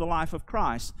presentation of the life of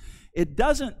Christ.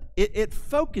 It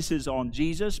focuses on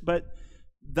Jesus, but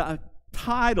the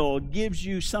title gives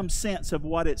you some sense of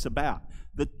what it's about.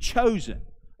 The Chosen.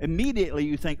 Immediately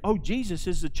you think, oh, Jesus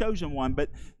is the chosen one.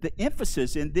 But the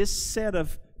emphasis in this set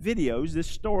of videos, this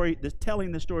story,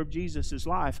 telling the story of Jesus'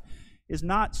 life, is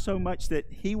not so much that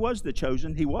he was the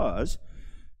chosen, he was,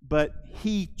 but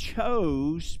he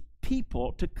chose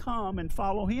people to come and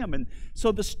follow him. And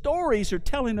so the stories are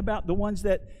telling about the ones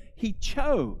that he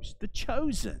chose, the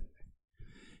chosen.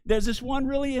 There's this one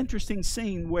really interesting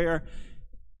scene where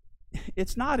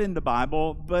it's not in the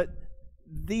Bible, but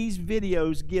these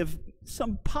videos give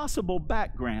some possible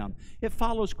background. It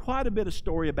follows quite a bit of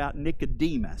story about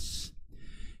Nicodemus.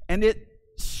 And it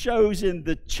shows in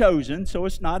The Chosen, so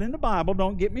it's not in the Bible,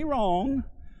 don't get me wrong,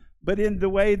 but in the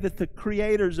way that the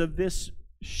creators of this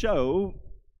show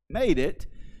made it,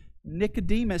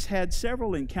 Nicodemus had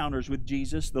several encounters with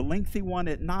Jesus, the lengthy one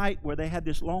at night where they had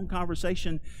this long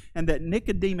conversation, and that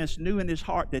Nicodemus knew in his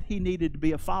heart that he needed to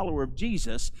be a follower of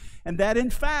Jesus, and that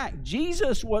in fact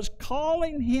Jesus was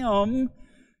calling him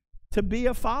to be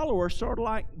a follower, sort of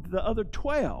like the other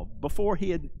 12 before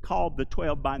he had called the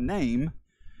 12 by name.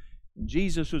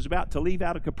 Jesus was about to leave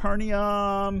out of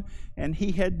Capernaum, and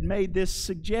he had made this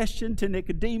suggestion to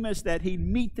Nicodemus that he'd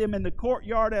meet them in the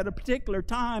courtyard at a particular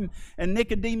time, and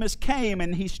Nicodemus came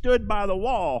and he stood by the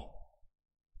wall.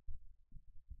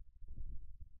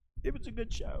 It was a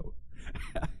good show.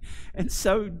 And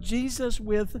so Jesus,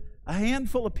 with a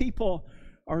handful of people,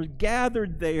 are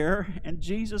gathered there, and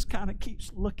Jesus kind of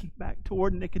keeps looking back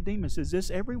toward Nicodemus. Is this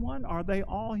everyone? Are they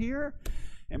all here?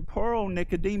 And poor old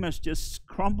Nicodemus just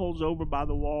crumbles over by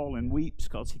the wall and weeps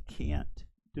because he can't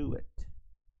do it.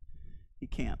 He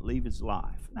can't leave his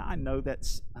life. Now, I know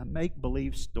that's a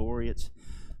make-believe story. It's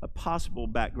a possible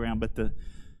background, but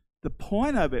the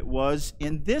point of it was,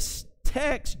 in this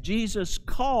text, Jesus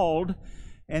called,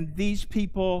 and these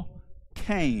people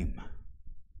came.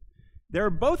 There are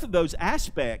both of those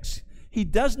aspects. He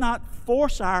does not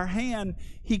force our hand.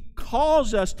 He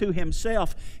calls us to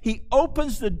himself. He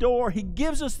opens the door. He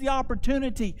gives us the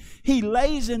opportunity. He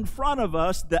lays in front of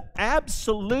us the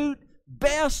absolute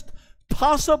best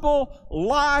possible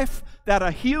life that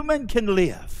a human can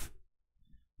live,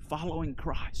 following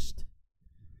Christ.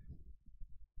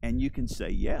 And you can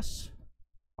say yes,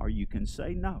 or you can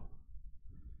say no.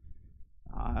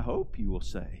 I hope you will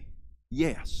say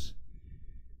yes.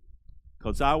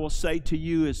 Because I will say to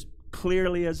you as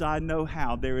clearly as I know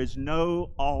how, there is no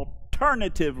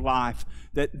alternative life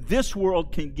that this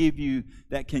world can give you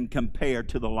that can compare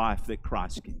to the life that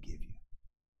Christ can give you.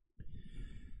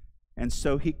 And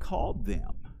so he called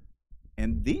them,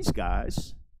 and these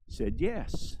guys said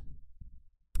yes.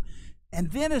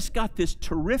 And then it's got this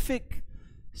terrific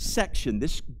section,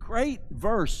 this great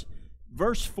verse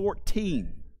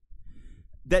 14,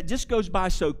 that just goes by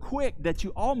so quick that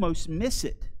you almost miss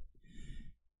it.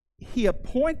 He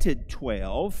appointed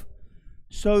 12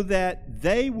 so that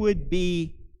they would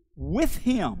be with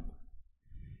him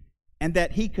and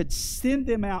that he could send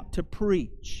them out to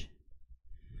preach.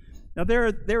 Now, there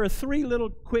are 3 little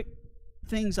quick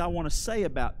things I want to say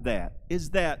about that.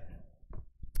 Is that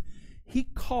he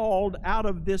called out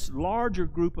of this larger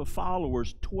group of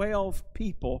followers 12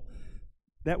 people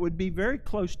that would be very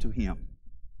close to him.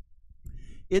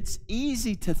 it's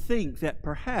easy to think that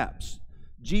perhaps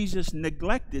Jesus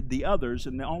neglected the others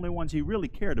and the only ones he really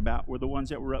cared about were the ones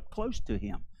that were up close to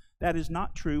him. That is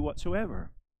not true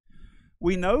whatsoever.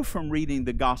 We know from reading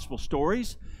the gospel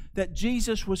stories that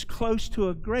Jesus was close to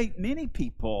a great many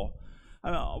people.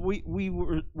 We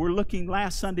were looking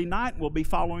last Sunday night, and we'll be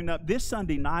following up this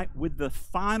Sunday night with the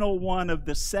final one of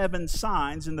the 7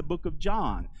 signs in the book of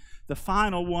John. The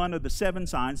final one of the 7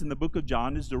 signs in the book of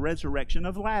John is the resurrection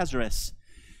of Lazarus.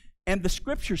 And the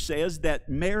scripture says that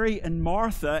Mary and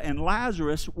Martha and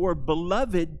Lazarus were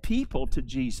beloved people to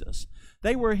Jesus.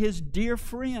 They were his dear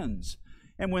friends.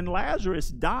 And when Lazarus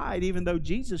died, even though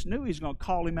Jesus knew he was going to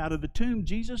call him out of the tomb,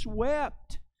 Jesus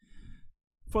wept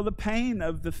for the pain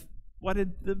of what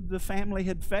the family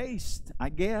had faced, I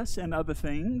guess, and other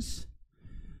things.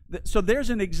 So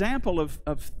there's an example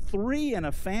of 3 in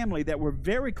a family that were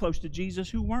very close to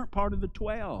Jesus who weren't part of the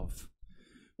 12.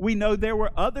 We know there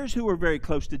were others who were very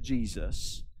close to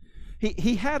Jesus.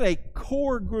 He had a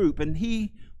core group, and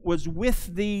he was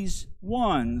with these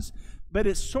ones, but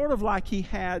it's sort of like he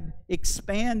had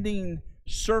expanding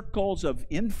circles of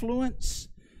influence.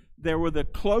 There were the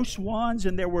close ones,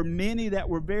 and there were many that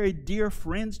were very dear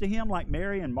friends to him, like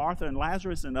Mary and Martha and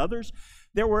Lazarus and others.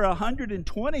 There were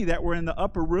 120 that were in the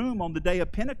upper room on the day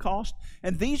of Pentecost,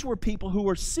 and these were people who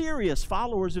were serious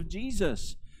followers of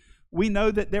Jesus. We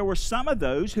know that there were some of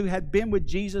those who had been with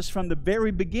Jesus from the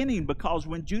very beginning, because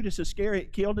when Judas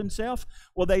Iscariot killed himself,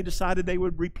 well, they decided they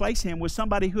would replace him with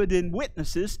somebody who had been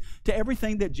witnesses to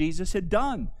everything that Jesus had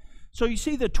done. So you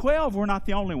see, the 12 were not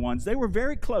the only ones. They were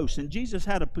very close, and Jesus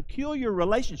had a peculiar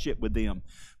relationship with them.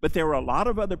 But there were a lot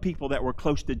of other people that were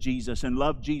close to Jesus and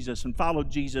loved Jesus and followed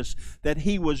Jesus, that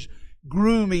he was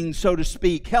grooming, so to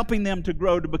speak, helping them to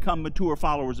grow to become mature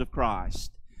followers of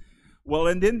Christ. Well,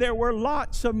 and then there were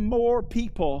lots of more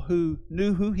people who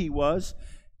knew who he was,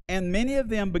 and many of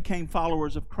them became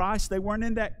followers of Christ. They weren't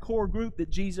in that core group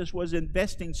that Jesus was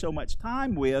investing so much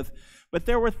time with, but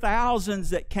there were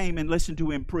thousands that came and listened to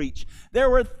him preach. There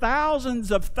were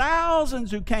thousands of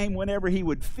thousands who came whenever he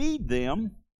would feed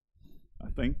them. I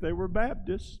think they were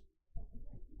Baptists.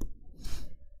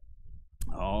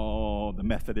 Oh, the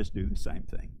Methodists do the same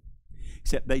thing,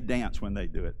 except they dance when they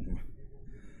do it.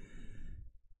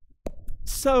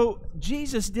 So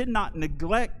Jesus did not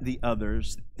neglect the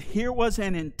others. Here was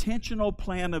an intentional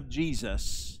plan of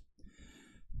Jesus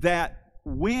that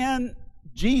when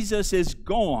Jesus is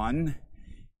gone,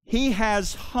 he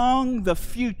has hung the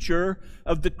future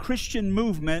of the Christian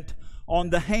movement on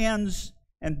the hands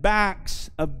and backs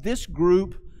of this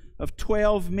group of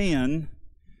 12 men,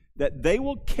 that they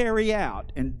will carry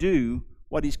out and do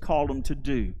what he's called them to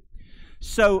do.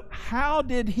 So how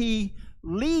did he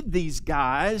lead these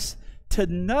guys to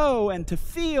know and to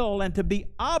feel and to be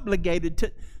obligated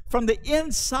to, from the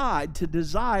inside, to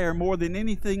desire more than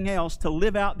anything else to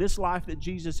live out this life that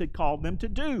Jesus had called them to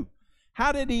do?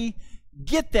 How did he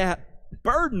get that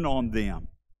burden on them?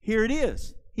 Here it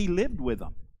is. He lived with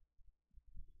them.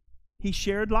 He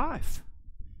shared life.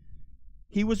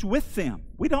 He was with them.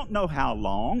 We don't know how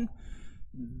long.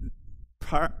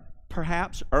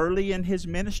 Perhaps early in his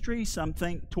ministry, some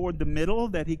think toward the middle,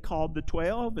 that he called the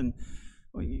 12, and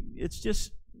it's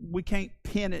just, we can't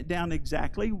pin it down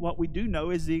exactly. What we do know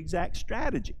is the exact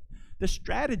strategy. The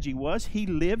strategy was he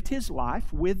lived his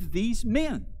life with these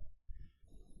men.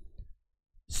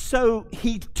 So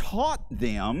he taught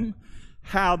them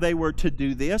how they were to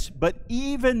do this, but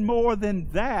even more than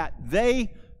that,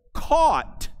 they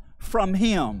caught from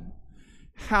him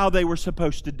how they were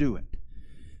supposed to do it.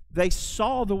 They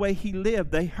saw the way he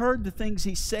lived. They heard the things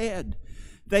he said.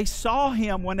 They saw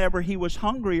him whenever he was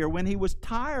hungry, or when he was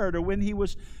tired, or when he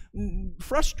was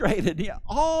frustrated.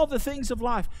 All the things of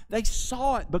life. They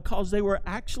saw it because they were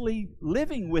actually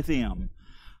living with him.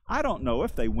 I don't know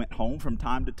if they went home from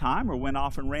time to time or went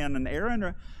off and ran an errand,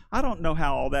 or I don't know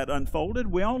how all that unfolded.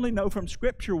 We only know from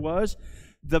Scripture was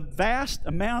the vast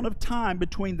amount of time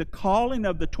between the calling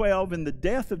of the 12 and the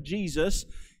death of Jesus,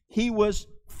 he was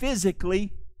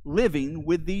physically living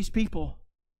with these people.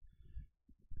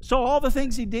 So all the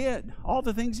things he did, all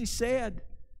the things he said,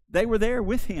 they were there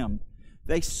with him.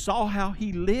 They saw how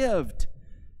he lived.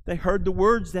 They heard the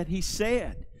words that he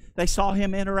said. They saw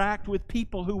him interact with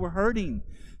people who were hurting.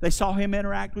 They saw him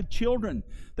interact with children.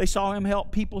 They saw him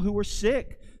help people who were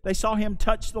sick. They saw him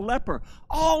touch the leper.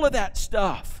 All of that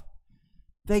stuff.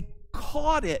 They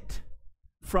caught it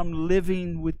from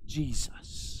living with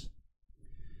Jesus.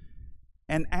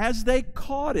 And as they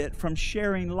caught it from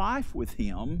sharing life with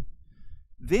him,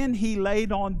 then he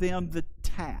laid on them the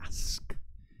task.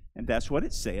 And that's what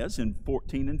it says in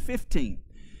 14 and 15.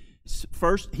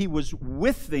 First, he was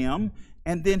with them,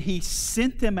 and then He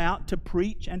sent them out to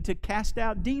preach and to cast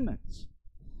out demons.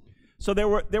 So there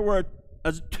were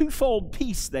a twofold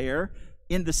piece there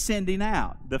in the sending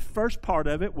out. The first part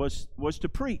of it was to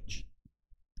preach.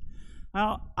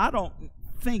 Now, I don't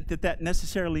think that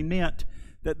necessarily meant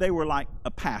that they were like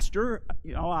a pastor.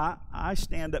 You know, I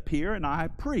stand up here and I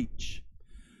preach.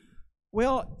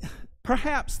 Well,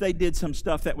 perhaps they did some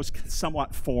stuff that was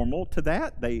somewhat formal to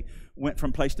that. They went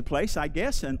from place to place, I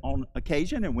guess, and on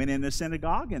occasion, and went in the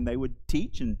synagogue, and they would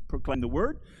teach and proclaim the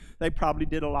word. They probably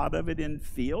did a lot of it in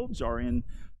fields or in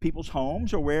people's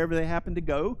homes or wherever they happened to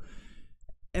go.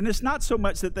 And it's not so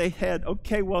much that they had,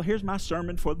 okay, well, here's my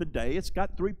sermon for the day. It's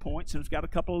got 3 points, and it's got a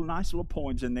couple of nice little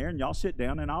poems in there, and y'all sit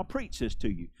down, and I'll preach this to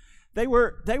you. They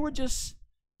were just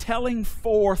telling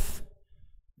forth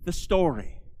the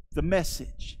story, the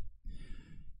message.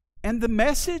 And the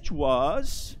message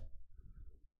was,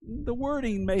 the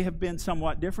wording may have been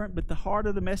somewhat different, but the heart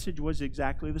of the message was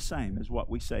exactly the same as what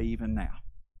we say even now.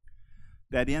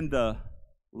 That in the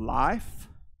life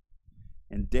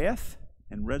and death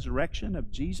and resurrection of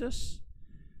Jesus,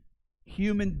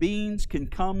 human beings can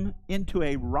come into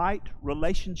a right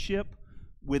relationship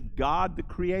with God, the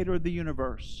creator of the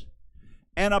universe.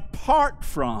 And apart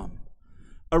from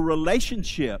a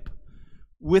relationship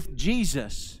with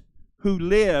Jesus, who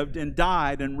lived and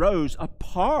died and rose,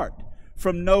 apart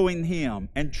from knowing Him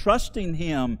and trusting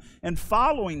Him and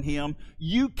following Him,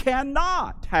 you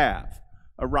cannot have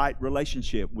a right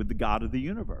relationship with the God of the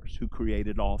universe who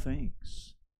created all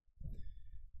things.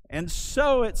 And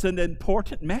so it's an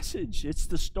important message. It's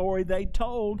the story they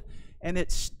told, and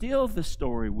it's still the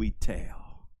story we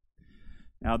tell.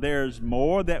 Now, there's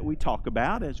more that we talk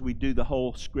about as we do the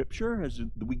whole Scripture, as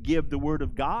we give the Word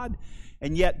of God,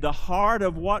 and yet the heart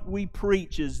of what we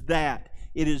preach is that.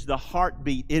 It is the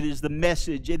heartbeat. It is the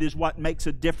message. It is what makes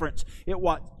a difference. It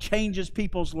what changes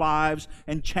people's lives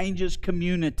and changes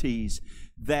communities.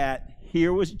 That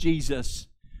here was Jesus,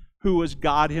 who was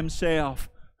God Himself,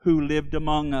 who lived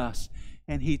among us.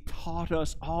 And He taught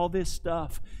us all this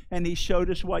stuff. And He showed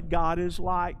us what God is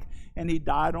like. And He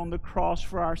died on the cross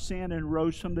for our sin and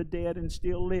rose from the dead and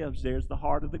still lives. There's the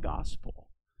heart of the gospel.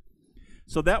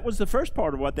 So that was the first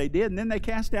part of what they did. And then they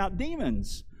cast out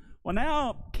demons. Well,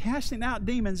 now, casting out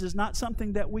demons is not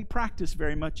something that we practice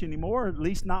very much anymore, at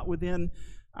least not within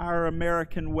our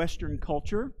American Western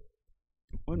culture.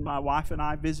 When my wife and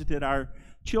I visited our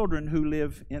children who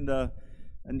live in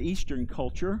an Eastern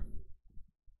culture,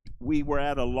 we were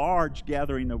at a large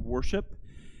gathering of worship,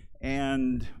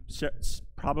 and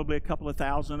probably a couple of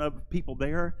thousand of people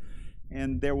there,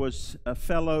 and there was a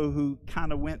fellow who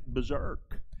kind of went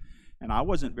berserk. And I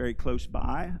wasn't very close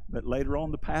by, but later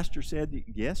on the pastor said,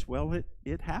 yes, well,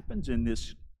 it happens in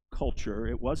this culture.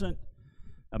 It wasn't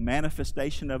a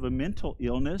manifestation of a mental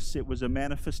illness. It was a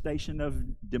manifestation of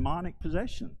demonic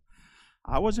possession.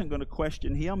 I wasn't going to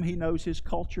question him. He knows his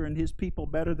culture and his people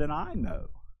better than I know.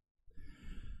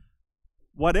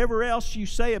 Whatever else you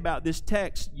say about this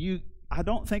text, I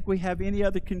don't think we have any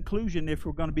other conclusion if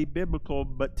we're going to be biblical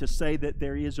but to say that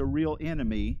there is a real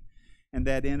enemy, and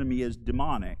that enemy is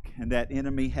demonic, and that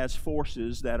enemy has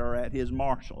forces that are at his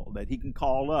marshal, that he can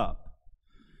call up.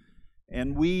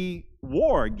 And we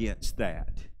war against that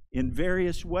in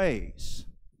various ways.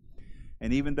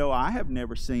 And even though I have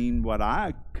never seen what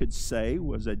I could say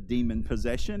was a demon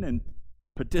possession and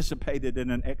participated in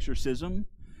an exorcism,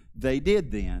 they did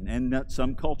then, and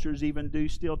some cultures even do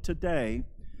still today.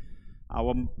 I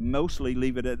will mostly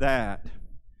leave it at that.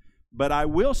 But I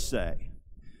will say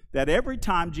that every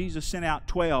time Jesus sent out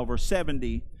 12 or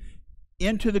 70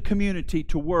 into the community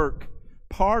to work,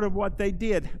 part of what they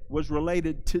did was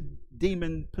related to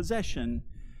demon possession,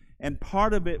 and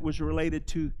part of it was related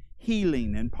to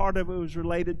healing, and part of it was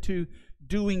related to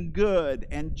doing good,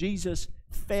 and Jesus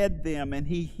fed them, and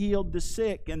He healed the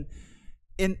sick. And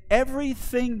in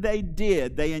everything they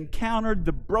did, they encountered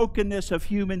the brokenness of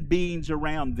human beings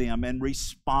around them and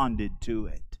responded to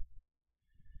it.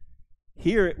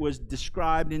 Here it was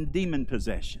described in demon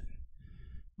possession.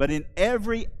 But in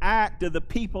every act of the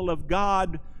people of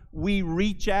God, we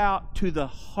reach out to the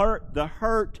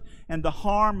hurt and the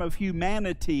harm of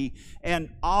humanity and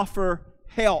offer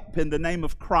help in the name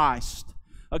of Christ.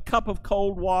 A cup of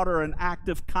cold water, an act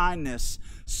of kindness,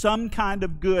 some kind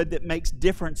of good that makes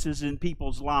differences in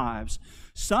people's lives.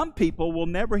 Some people will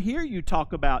never hear you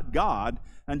talk about God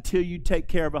until you take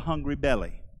care of a hungry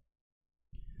belly.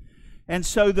 And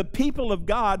so the people of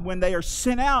God, when they are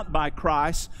sent out by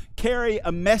Christ, carry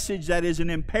a message that is an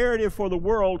imperative for the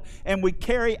world, and we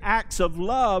carry acts of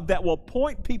love that will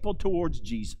point people towards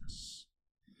Jesus.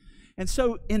 And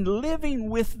so in living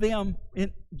with them,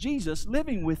 in Jesus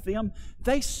living with them,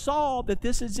 they saw that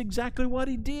this is exactly what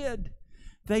he did.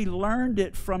 They learned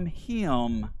it from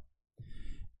him.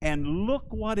 And look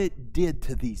what it did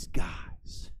to these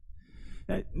guys.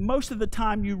 Now, most of the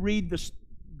time you read the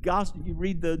gospel, you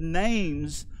read the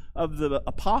names of the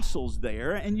apostles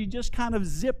there, and you just kind of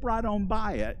zip right on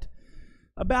by it.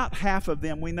 About half of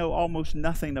them, we know almost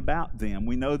nothing about them.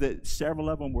 We know that several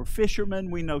of them were fishermen.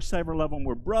 We know several of them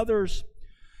were brothers.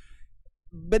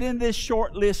 But in this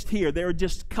short list here, there are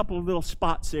just a couple of little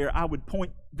spots there I would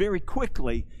point very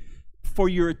quickly for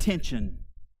your attention.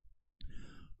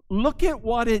 Look at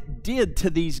what it did to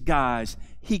these guys.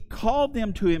 He called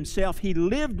them to himself. He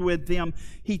lived with them.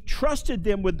 He trusted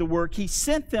them with the work. He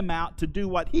sent them out to do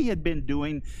what he had been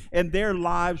doing, and their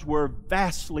lives were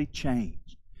vastly changed.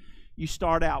 You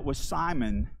start out with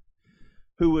Simon,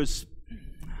 who was,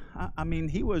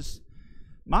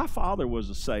 my father was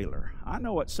a sailor. I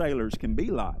know what sailors can be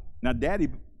like. Now, Daddy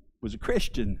was a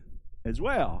Christian as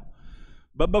well.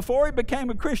 But before he became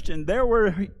a Christian, there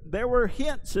were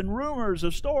hints and rumors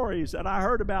of stories that I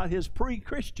heard about his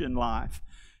pre-Christian life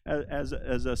as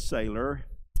a sailor.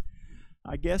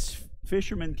 I guess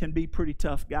fishermen can be pretty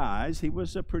tough guys. He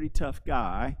was a pretty tough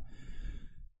guy.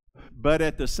 But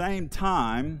at the same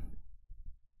time,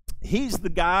 he's the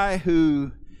guy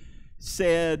who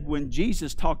said when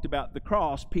Jesus talked about the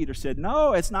cross, Peter said,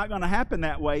 "No, it's not going to happen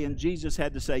that way." And Jesus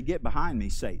had to say, "Get behind me,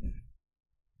 Satan."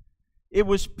 It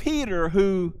was Peter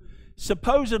who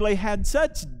supposedly had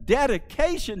such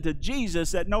dedication to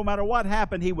Jesus that no matter what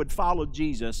happened, he would follow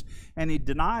Jesus. And he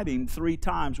denied him 3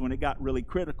 times when it got really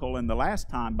critical, and the last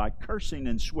time by cursing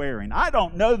and swearing. I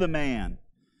don't know the man.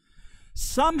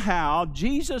 Somehow,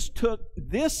 Jesus took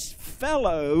this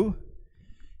fellow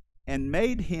and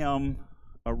made him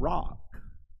a rock.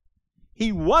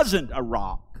 He wasn't a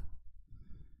rock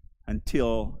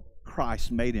until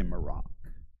Christ made him a rock.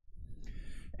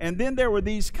 And then there were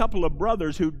these couple of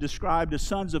brothers who described as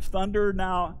sons of thunder.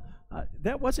 Now,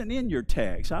 that wasn't in your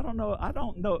text. I don't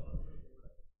know.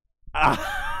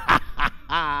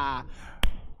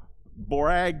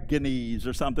 Boragenes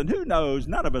or something. Who knows?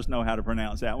 None of us know how to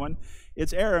pronounce that one.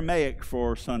 It's Aramaic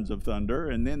for sons of thunder,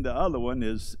 and then the other one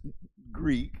is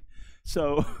Greek.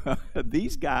 So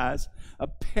these guys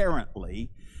apparently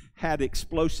had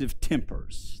explosive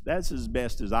tempers. That's as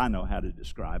best as I know how to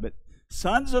describe it.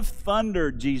 Sons of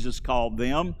thunder, Jesus called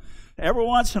them. Every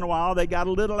once in a while, they got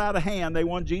a little out of hand. They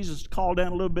want Jesus to call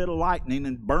down a little bit of lightning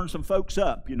and burn some folks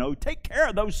up. Take care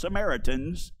of those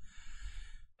Samaritans.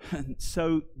 And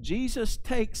so Jesus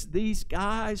takes these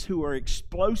guys who are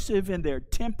explosive in their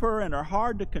temper and are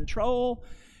hard to control,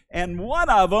 and one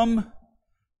of them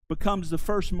becomes the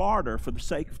first martyr for the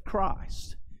sake of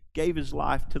Christ, gave his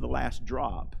life to the last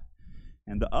drop.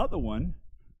 And the other one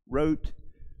wrote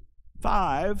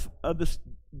 5 of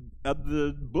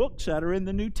the books that are in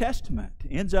the New Testament.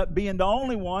 Ends up being the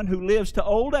only one who lives to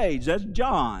old age. That's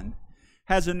John.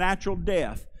 Has a natural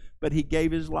death, but he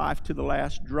gave his life to the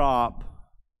last drop,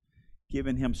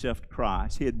 giving himself to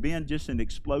Christ. He had been just an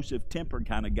explosive temper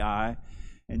kind of guy,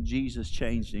 and Jesus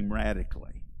changed him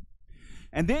radically.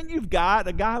 And then you've got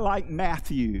a guy like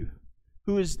Matthew,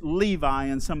 who is Levi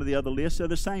in some of the other lists. They're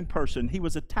the same person. He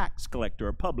was a tax collector,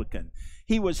 a publican.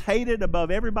 He was hated above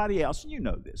everybody else. You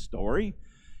know this story.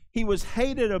 He was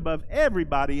hated above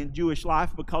everybody in Jewish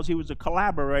life because he was a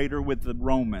collaborator with the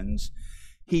Romans.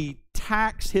 He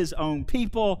taxed his own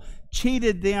people,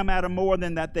 cheated them out of more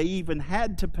than that they even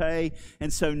had to pay.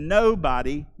 And so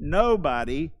nobody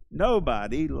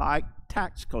liked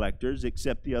tax collectors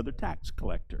except the other tax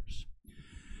collectors.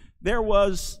 There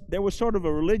was sort of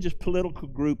a religious political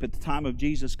group at the time of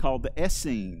Jesus called the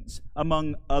Essenes,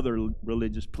 among other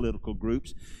religious political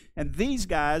groups. And these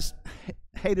guys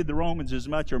hated the Romans as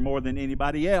much or more than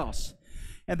anybody else.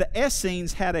 And the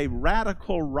Essenes had a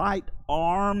radical right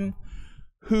arm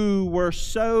who were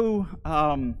so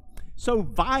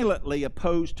violently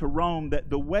opposed to Rome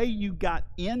that the way you got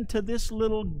into this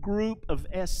little group of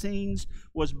Essenes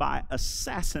was by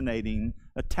assassinating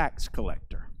a tax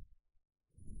collector.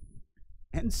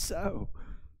 And so,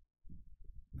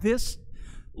 this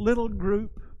little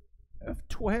group of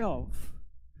 12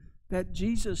 that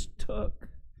Jesus took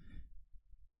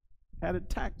had a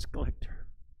tax collector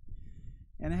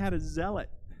and had a zealot.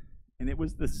 And it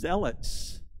was the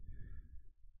zealots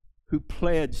who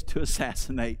pledged to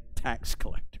assassinate tax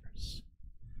collectors.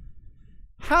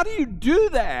 How do you do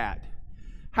that?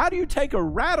 How do you take a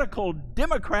radical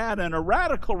Democrat and a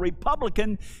radical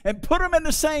Republican and put them in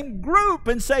the same group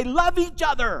and say, love each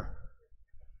other?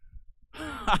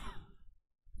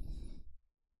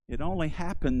 It only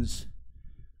happens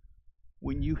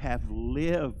when you have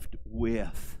lived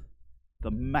with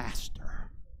the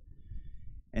Master.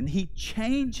 And He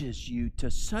changes you to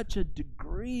such a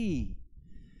degree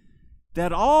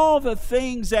that all the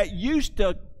things that used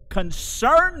to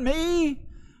concern me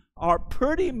are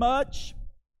pretty much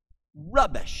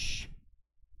rubbish,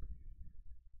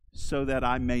 so that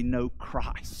I may know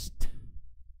Christ.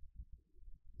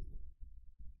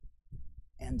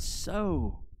 And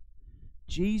so,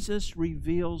 Jesus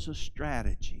reveals a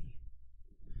strategy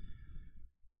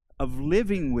of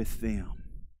living with them,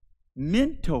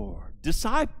 mentor,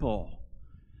 disciple,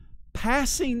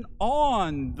 passing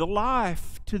on the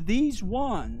life to these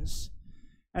ones,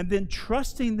 and then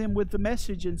trusting them with the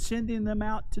message and sending them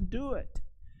out to do it.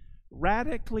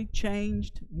 Radically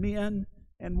changed men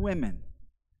and women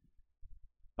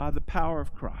by the power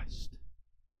of Christ.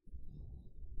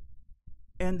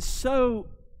 And so,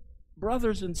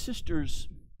 brothers and sisters,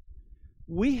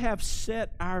 we have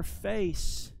set our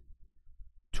face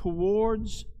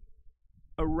towards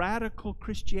a radical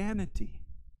Christianity,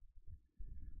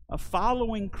 a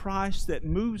following Christ that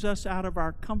moves us out of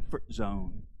our comfort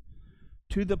zone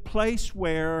to the place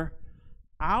where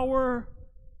our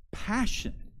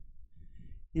passion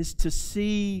is to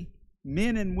see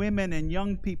men and women and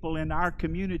young people in our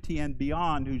community and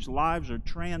beyond whose lives are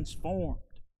transformed.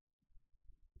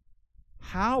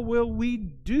 How will we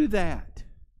do that?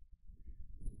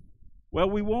 Well,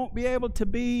 we won't be able to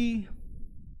be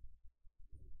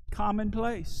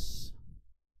commonplace.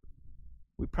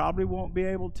 We probably won't be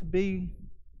able to be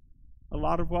a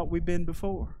lot of what we've been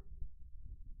before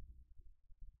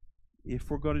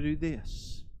if we're going to do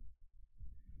this.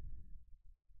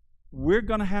 We're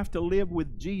going to have to live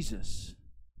with Jesus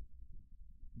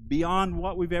beyond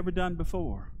what we've ever done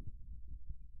before.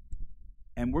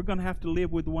 And we're going to have to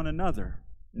live with one another.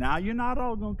 Now, you're not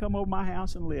all going to come over my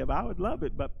house and live. I would love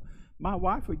it, but my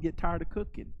wife would get tired of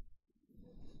cooking.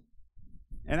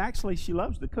 And actually, she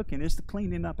loves the cooking. It's the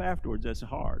cleaning up afterwards that's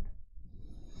hard.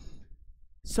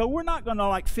 So we're not going to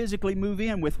like physically move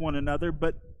in with one another,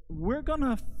 but we're going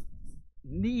to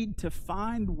need to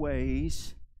find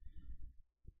ways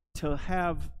to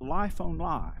have life on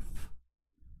life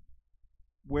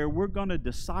where we're going to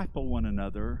disciple one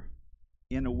another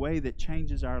in a way that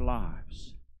changes our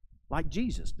lives. Like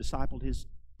Jesus discipled His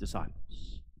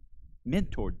disciples,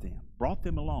 mentored them, brought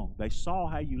them along. They saw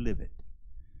how you live it.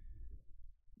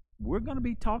 We're going to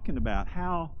be talking about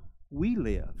how we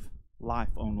live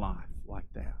life on life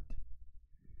like that.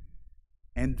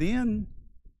 And then,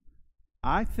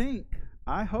 I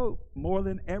hope, more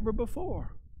than ever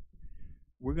before,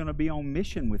 we're going to be on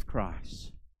mission with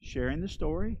Christ, sharing the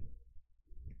story,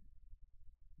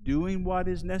 doing what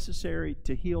is necessary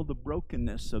to heal the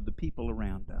brokenness of the people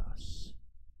around us.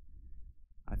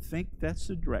 I think that's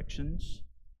the directions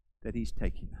that He's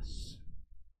taking us.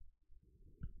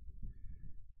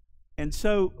 And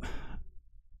so,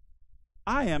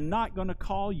 I am not going to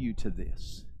call you to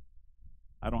this.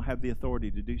 I don't have the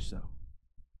authority to do so.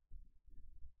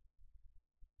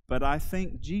 But I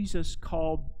think Jesus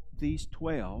called these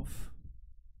 12,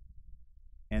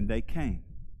 and they came.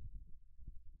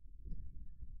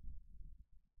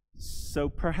 So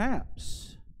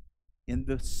perhaps in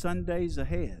the Sundays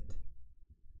ahead,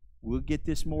 we'll get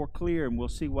this more clear and we'll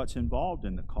see what's involved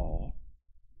in the call.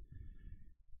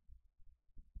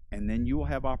 And then you will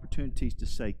have opportunities to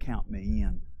say, count me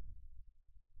in.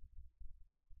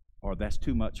 Or that's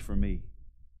too much for me.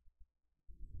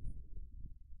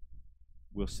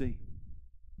 We'll see.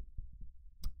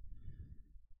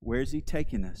 Where's He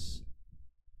taking us?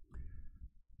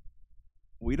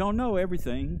 We don't know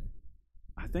everything.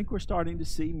 I think we're starting to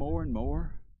see more and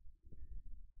more.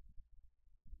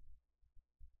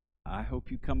 I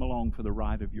hope you come along for the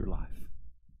ride of your life.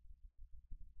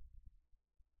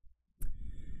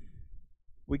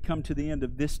 We come to the end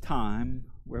of this time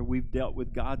where we've dealt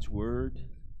with God's Word.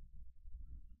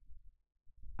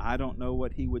 I don't know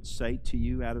what He would say to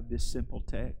you out of this simple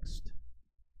text,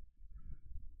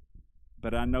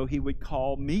 but I know He would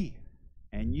call me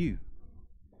and you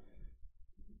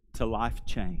to life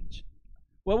change.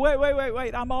 Well,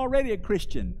 wait, I'm already a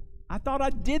Christian. I thought I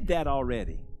did that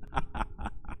already.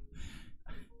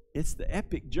 It's the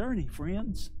epic journey,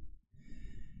 friends.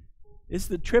 It's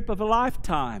the trip of a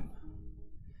lifetime.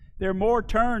 There are more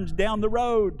turns down the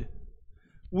road.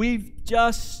 We've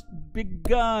just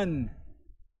begun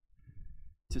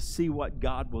to see what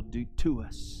God will do to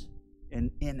us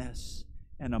and in us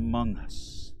and among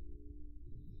us.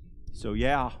 So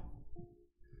yeah,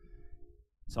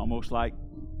 it's almost like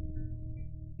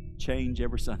change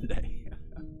every Sunday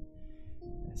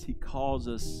as He calls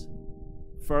us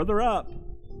further up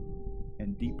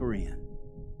and deeper in.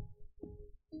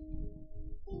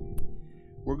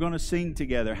 We're going to sing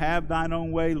together. Have thine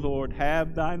own way, Lord,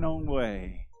 have thine own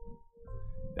way.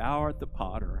 Thou art the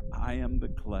potter, I am the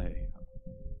clay.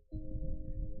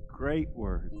 Great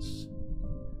words.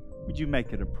 Would you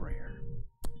make it a prayer?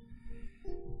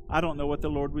 I don't know what the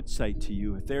Lord would say to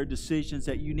you. If there are decisions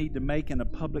that you need to make in a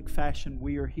public fashion,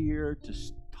 we are here to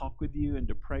talk with you and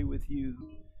to pray with you.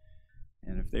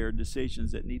 And if there are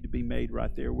decisions that need to be made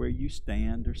right there where you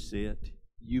stand or sit,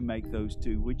 you make those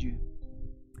too, would you?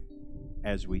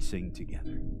 As we sing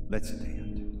together. Let's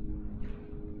stand.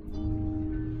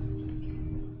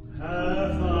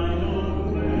 Have thine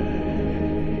own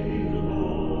way,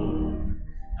 Lord.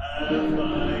 Have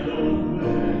thine own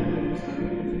way.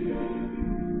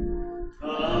 Thou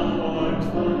art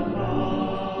the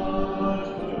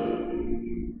potter,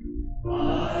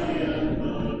 I am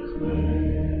the clay.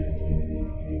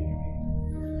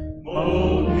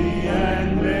 Mold me and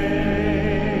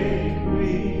make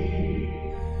me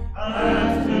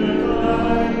after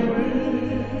thy will,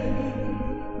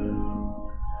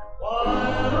 while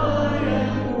I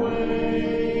am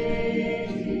waiting,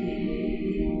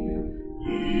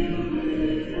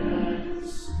 yielded and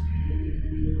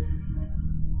still.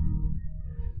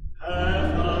 Have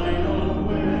thine own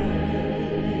way,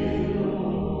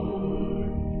 Lord,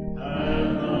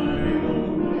 have thine own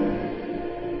way.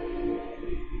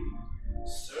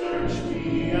 Search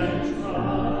me and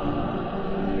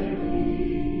try me,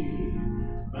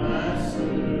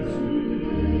 Master,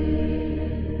 today.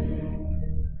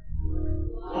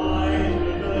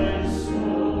 Whiter than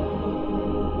snow,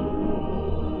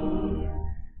 Lord,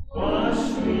 wash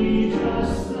me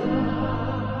just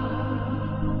now,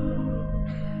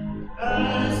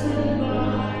 as in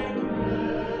thy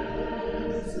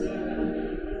presence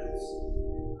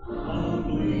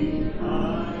humbly I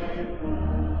bow.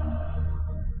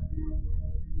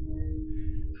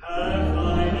 Have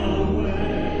thine own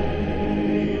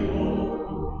way, Lord,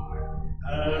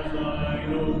 have thine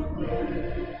own way.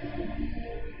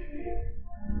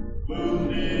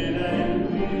 Wounded and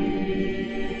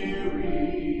weary,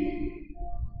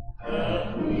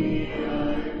 help me, I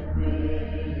pray.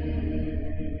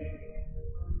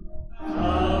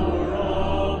 Power,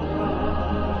 all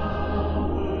power,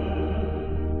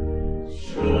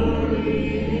 surely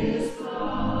is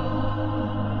thine.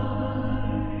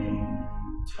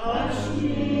 Touch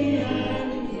me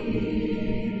and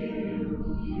heal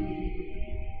me,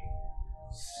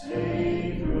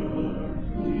 Savior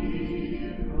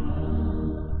divine.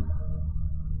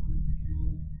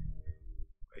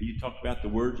 You talked about the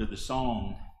words of the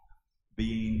song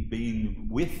being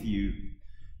with you.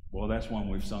 Well, that's one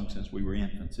we've sung since we were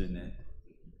infants, isn't it?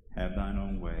 Have thine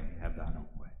own way, have thine own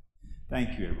way.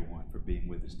 Thank you, everyone, for being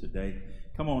with us today.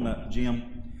 Come on up,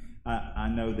 Jim. I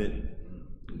know that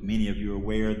many of you are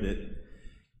aware that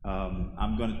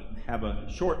I'm going to have a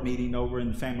short meeting over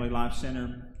in the Family Life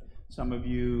Center. Some of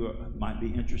you might be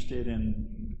interested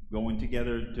in going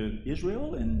together to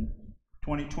Israel in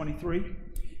 2023.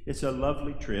 It's a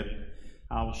lovely trip.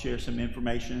 I'll share some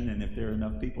information, and if there are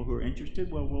enough people who are interested,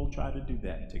 well, we'll try to do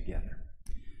that together.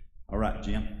 All right,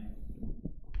 Jim.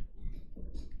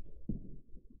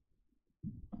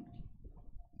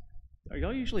 Are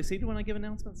y'all usually seated when I give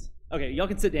announcements? Okay, y'all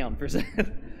can sit down for a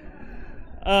second.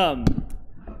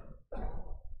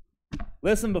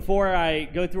 Listen, before I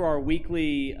go through our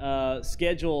weekly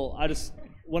schedule, I just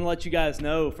want to let you guys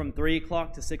know from 3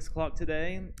 o'clock to 6 o'clock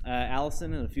today,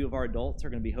 Allison and a few of our adults are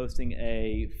going to be hosting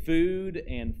a food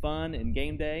and fun and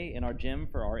game day in our gym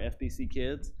for our FBC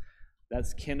kids.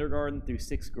 That's kindergarten through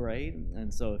 6th grade.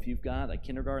 And so if you've got a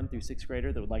kindergarten through 6th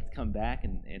grader that would like to come back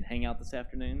and hang out this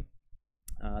afternoon,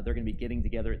 they're going to be getting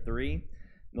together at 3. And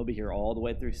they'll be here all the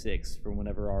way through 6 for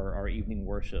whenever our evening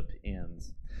worship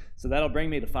ends. So that'll bring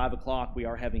me to 5 o'clock. We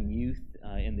are having youth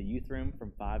in the youth room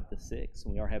from 5 to 6.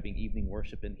 And we are having evening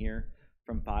worship in here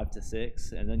from 5 to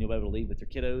 6. And then you'll be able to leave with your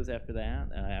kiddos after that,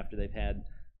 after they've had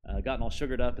gotten all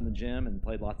sugared up in the gym and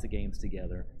played lots of games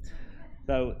together.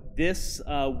 So this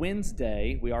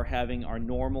Wednesday, we are having our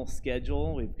normal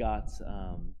schedule. We've got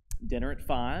dinner at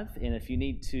 5. And if you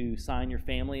need to sign your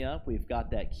family up, we've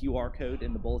got that QR code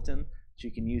in the bulletin that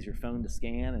you can use your phone to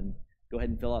scan and go ahead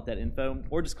and fill out that info,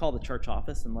 or just call the church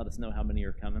office and let us know how many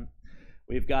are coming.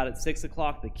 We've got at 6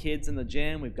 o'clock the kids in the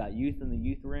gym. We've got youth in the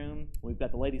youth room. We've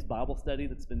got the ladies' Bible study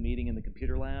that's been meeting in the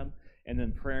computer lab, and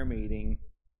then prayer meeting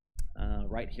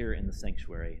right here in the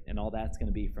sanctuary. And all that's going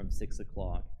to be from 6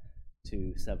 o'clock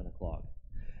to 7 o'clock.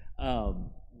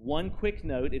 One quick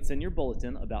note, it's in your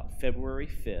bulletin about February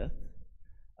 5th.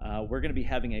 We're going to be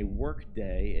having a work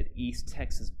day at East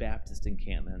Texas Baptist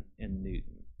Encampment in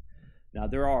Newton. Now,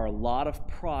 there are a lot of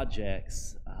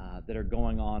projects that are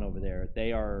going on over there.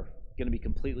 They are going to be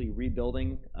completely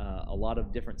rebuilding a lot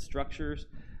of different structures.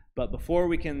 But before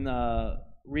we can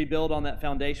rebuild on that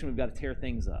foundation, we've got to tear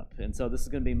things up. And so this is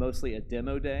going to be mostly a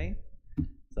demo day.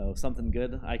 So something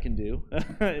good I can do.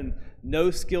 And no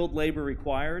skilled labor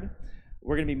required.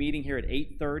 We're going to be meeting here at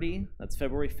 8:30. That's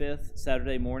February 5th,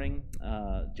 Saturday morning.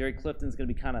 Jerry Clifton's going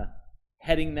to be kind of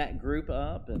heading that group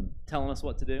up and telling us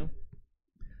what to do.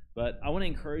 But I want to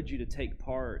encourage you to take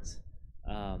part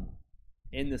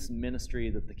in this ministry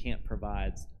that the camp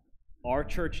provides. Our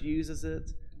church uses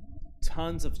it.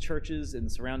 Tons of churches in the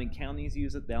surrounding counties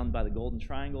use it. Down by the Golden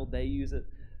Triangle, they use it.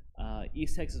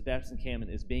 East Texas Baptist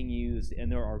Encampment is being used,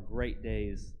 and there are great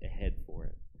days ahead for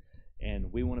it.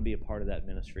 And we want to be a part of that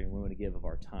ministry, and we want to give of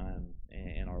our time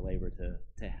and our labor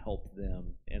to help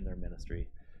them in their ministry.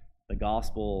 The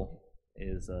gospel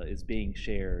is being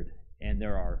shared, and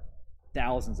there are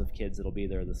thousands of kids that will be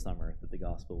there this summer that the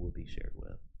gospel will be shared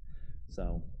with.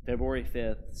 So February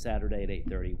 5th, Saturday at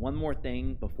 8:30. One more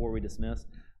thing before we dismiss,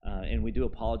 and we do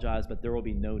apologize, but there will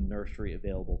be no nursery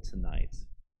available tonight.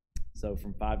 So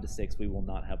from 5 to 6, we will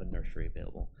not have a nursery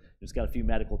available. Just got a few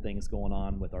medical things going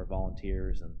on with our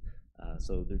volunteers, and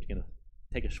so they're going to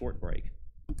take a short break.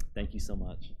 Thank you so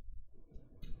much.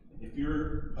 If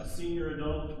you're a senior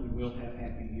adult, we will have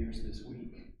Happy Years this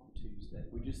week on Tuesday.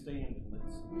 Would you stand and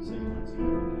let's sing once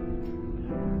again?